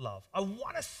love. I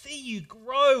want to see you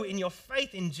grow in your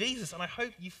faith in Jesus, and I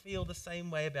hope you feel the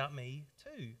same way about me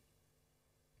too.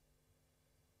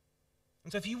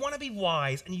 And so if you want to be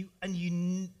wise,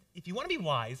 if you want to be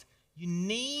wise, you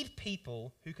need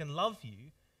people who can love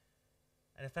you.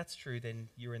 And if that's true, then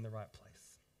you're in the right place.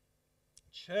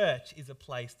 Church is a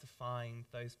place to find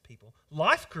those people.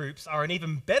 Life groups are an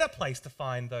even better place to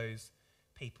find those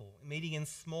people, meeting in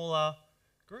smaller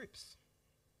groups.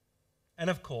 And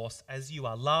of course, as you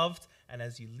are loved and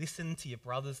as you listen to your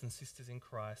brothers and sisters in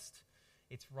Christ,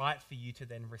 it's right for you to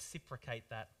then reciprocate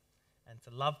that and to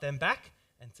love them back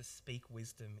and to speak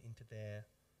wisdom into their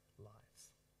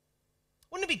lives.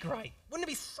 Wouldn't it be great? Wouldn't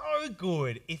it be so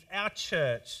good if our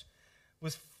church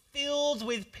was filled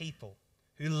with people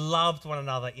who loved one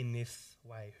another in this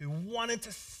way, who wanted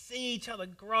to see each other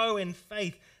grow in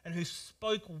faith and who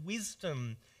spoke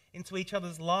wisdom into each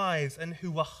other's lives and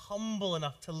who were humble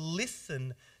enough to listen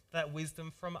to that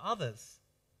wisdom from others?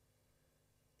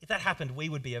 If that happened, we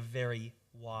would be a very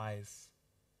wise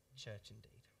church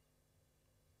indeed.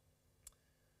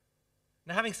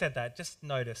 Now, having said that, just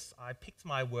notice I picked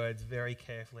my words very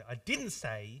carefully. I didn't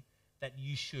say that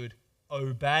you should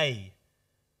obey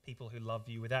people who love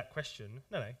you without question.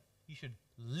 No, you should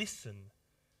listen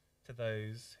to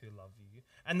those who love you.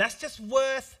 And that's just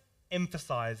worth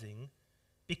emphasizing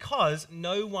because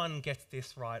no one gets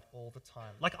this right all the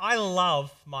time. Like, I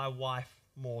love my wife,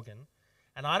 Morgan,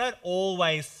 and I don't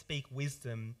always speak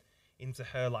wisdom into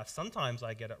her life. Sometimes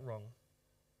I get it wrong.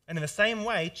 And in the same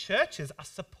way, churches are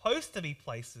supposed to be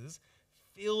places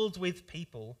filled with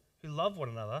people who love one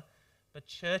another, but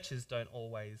churches don't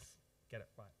always get it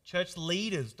right. Church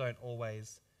leaders don't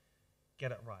always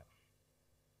get it right.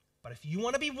 But if you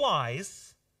want to be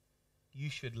wise, you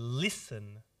should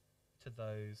listen to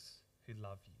those who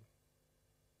love you.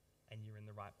 And you're in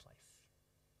the right place.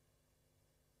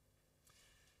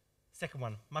 Second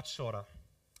one, much shorter.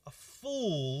 A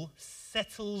fool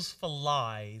settles for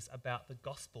lies about the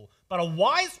gospel, but a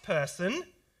wise person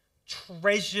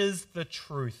treasures the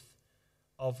truth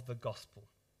of the gospel.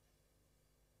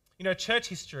 You know, church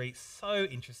history is so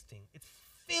interesting. It's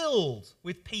filled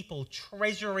with people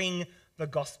treasuring the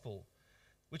gospel,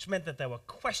 which meant that they were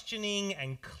questioning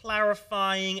and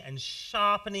clarifying and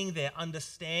sharpening their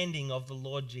understanding of the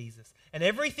Lord Jesus and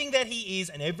everything that he is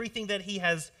and everything that he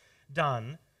has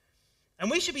done. And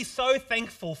we should be so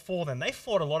thankful for them. They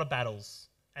fought a lot of battles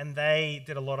and they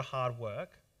did a lot of hard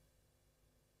work.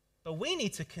 But we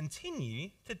need to continue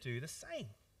to do the same.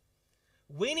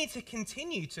 We need to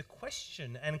continue to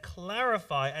question and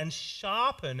clarify and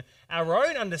sharpen our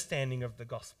own understanding of the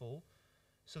gospel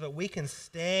so that we can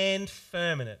stand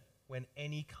firm in it when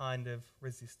any kind of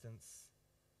resistance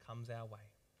comes our way.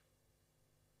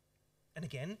 And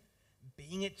again,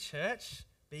 being at church,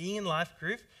 being in life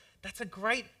group, that's a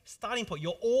great starting point.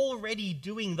 You're already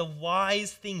doing the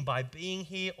wise thing by being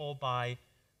here or by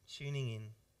tuning in,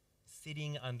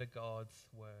 sitting under God's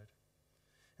word.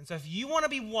 And so if you want to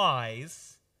be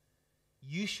wise,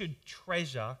 you should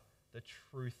treasure the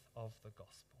truth of the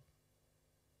gospel.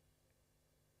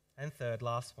 And third,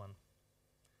 last one.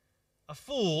 A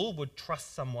fool would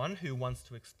trust someone who wants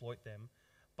to exploit them,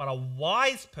 but a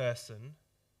wise person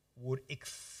would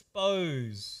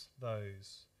expose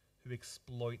those who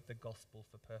exploit the gospel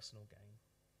for personal gain.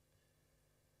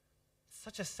 It's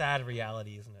such a sad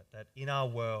reality, isn't it, that in our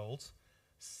world,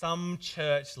 some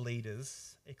church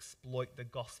leaders exploit the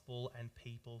gospel and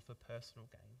people for personal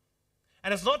gain.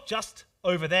 And it's not just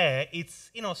over there,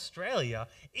 it's in Australia,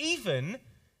 even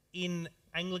in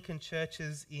Anglican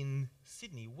churches in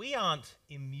Sydney. We aren't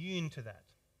immune to that.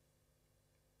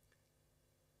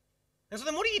 And so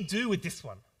then what do you do with this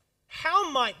one?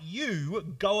 How might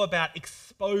you go about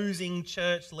exposing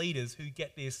church leaders who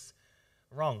get this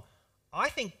wrong? I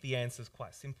think the answer is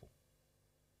quite simple.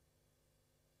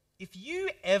 If you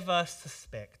ever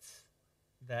suspect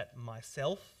that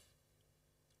myself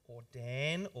or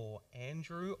Dan or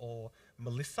Andrew or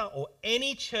Melissa or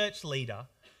any church leader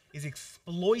is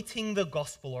exploiting the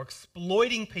gospel or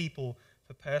exploiting people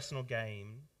for personal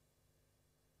gain,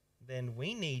 then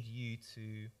we need you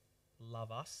to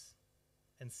love us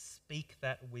and speak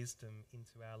that wisdom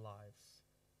into our lives,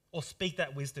 or speak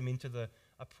that wisdom into the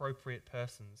appropriate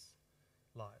person's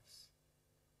lives.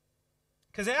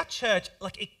 Because our church,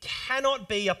 it cannot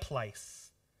be a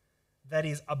place that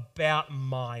is about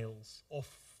miles or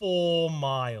 4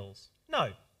 miles. No,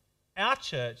 our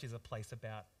church is a place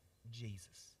about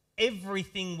Jesus.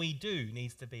 Everything we do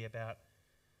needs to be about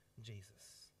Jesus.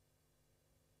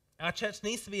 Our church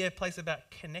needs to be a place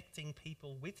about connecting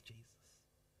people with Jesus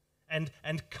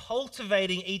and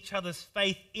cultivating each other's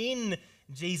faith in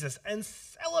Jesus and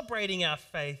celebrating our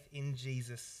faith in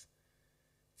Jesus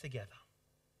together.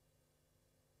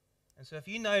 And so if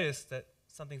you notice that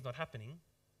something's not happening,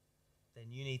 then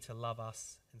you need to love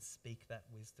us and speak that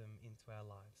wisdom into our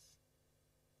lives.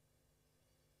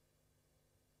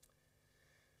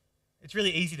 It's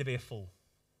really easy to be a fool,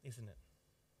 isn't it?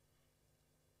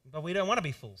 But we don't want to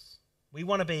be fools. We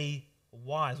want to be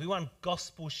wise. We want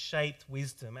gospel-shaped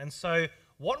wisdom. And so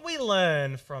what we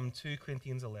learn from 2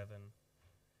 Corinthians 11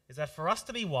 is that for us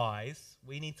to be wise,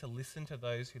 we need to listen to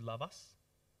those who love us.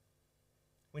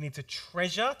 We need to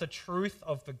treasure the truth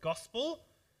of the gospel,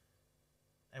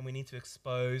 and we need to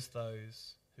expose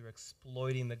those who are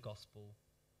exploiting the gospel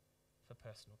for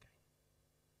personal gain.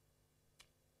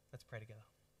 Let's pray together.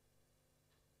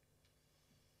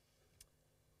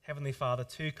 Heavenly Father,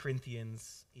 2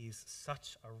 Corinthians is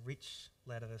such a rich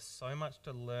letter. There's so much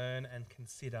to learn and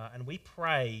consider. And we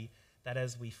pray that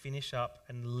as we finish up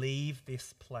and leave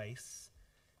this place,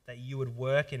 that you would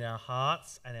work in our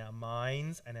hearts and our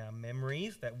minds and our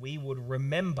memories, that we would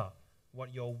remember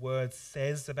what your word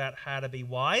says about how to be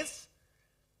wise,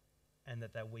 and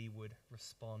that we would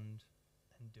respond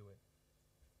and do it.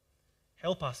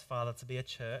 Help us, Father, to be a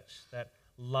church that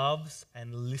loves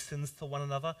and listens to one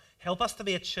another. Help us to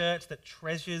be a church that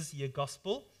treasures your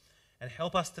gospel, and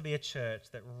help us to be a church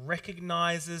that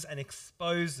recognizes and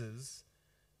exposes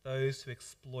those who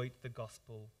exploit the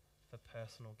gospel for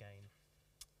personal gain.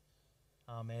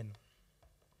 Amen.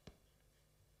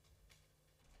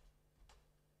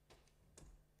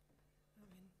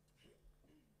 Amen.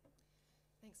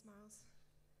 Thanks, Miles.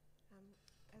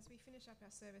 As we finish up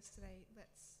our service today,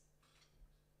 let's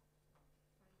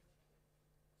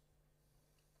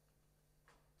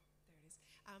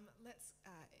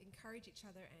encourage each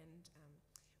other and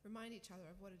remind each other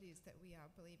of what it is that we are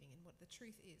believing and what the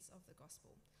truth is of the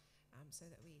gospel, so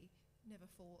that we never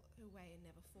fall away and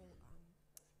never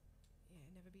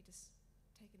be just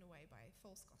taken away by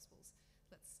false gospels.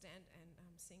 Let's stand and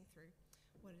sing through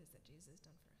what it is that Jesus has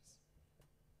done for us.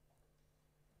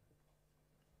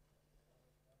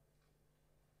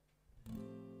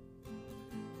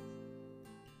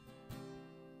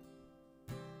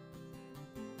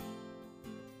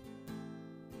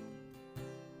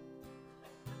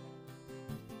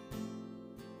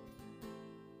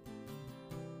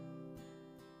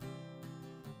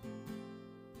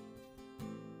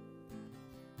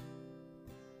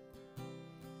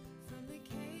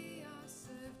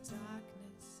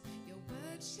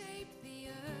 Shaped the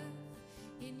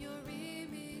earth in your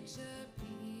image, a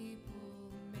people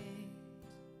made.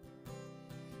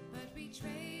 But we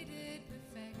traded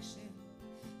perfection,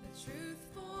 the truth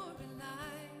for a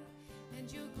lie,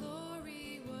 and your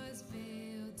glory was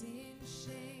veiled in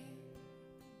shame.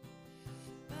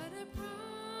 But a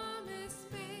promise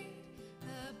made,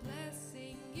 a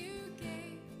blessing you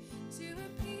gave to a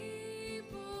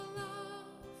people of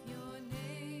your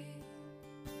name.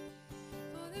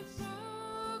 For the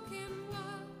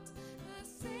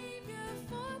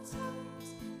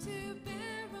to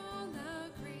bear all our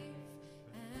grief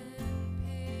and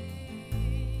pain.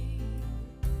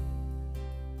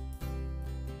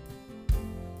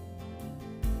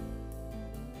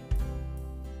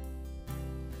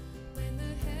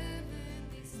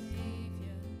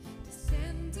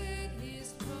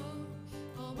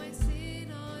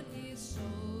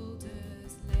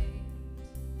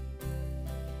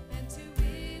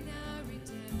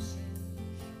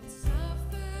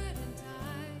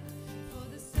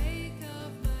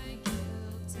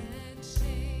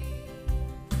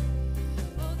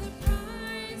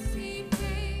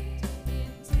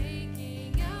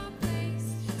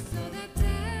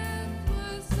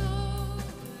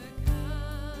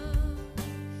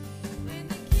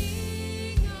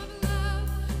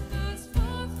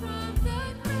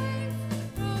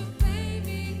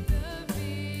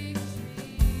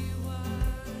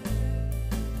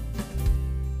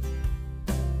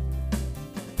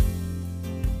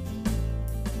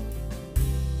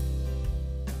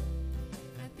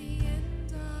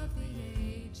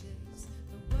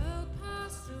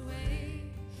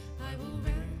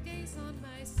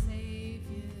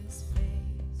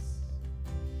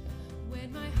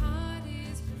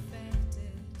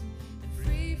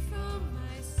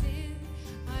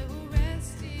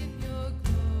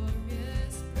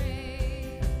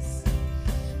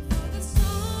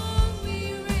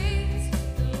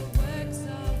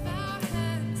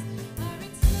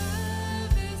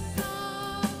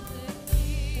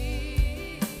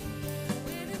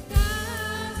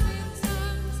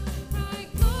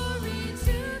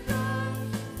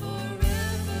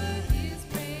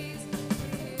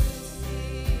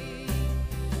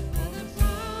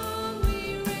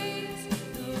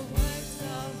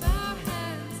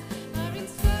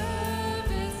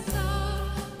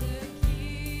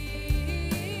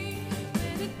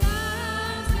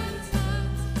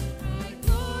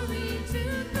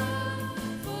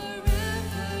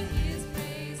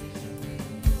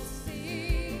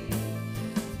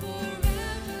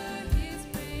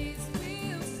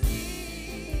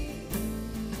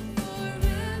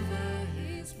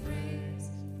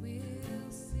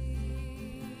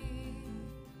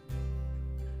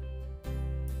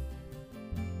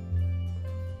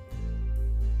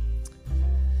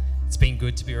 been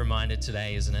good to be reminded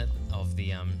today, isn't it, of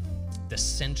the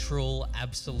central,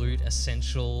 absolute,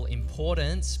 essential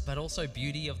importance, but also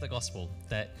beauty of the gospel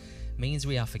that means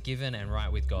we are forgiven and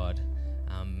right with God.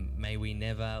 May we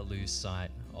never lose sight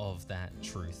of that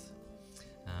truth.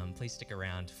 Please stick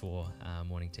around for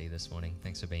morning tea this morning.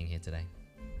 Thanks for being here today.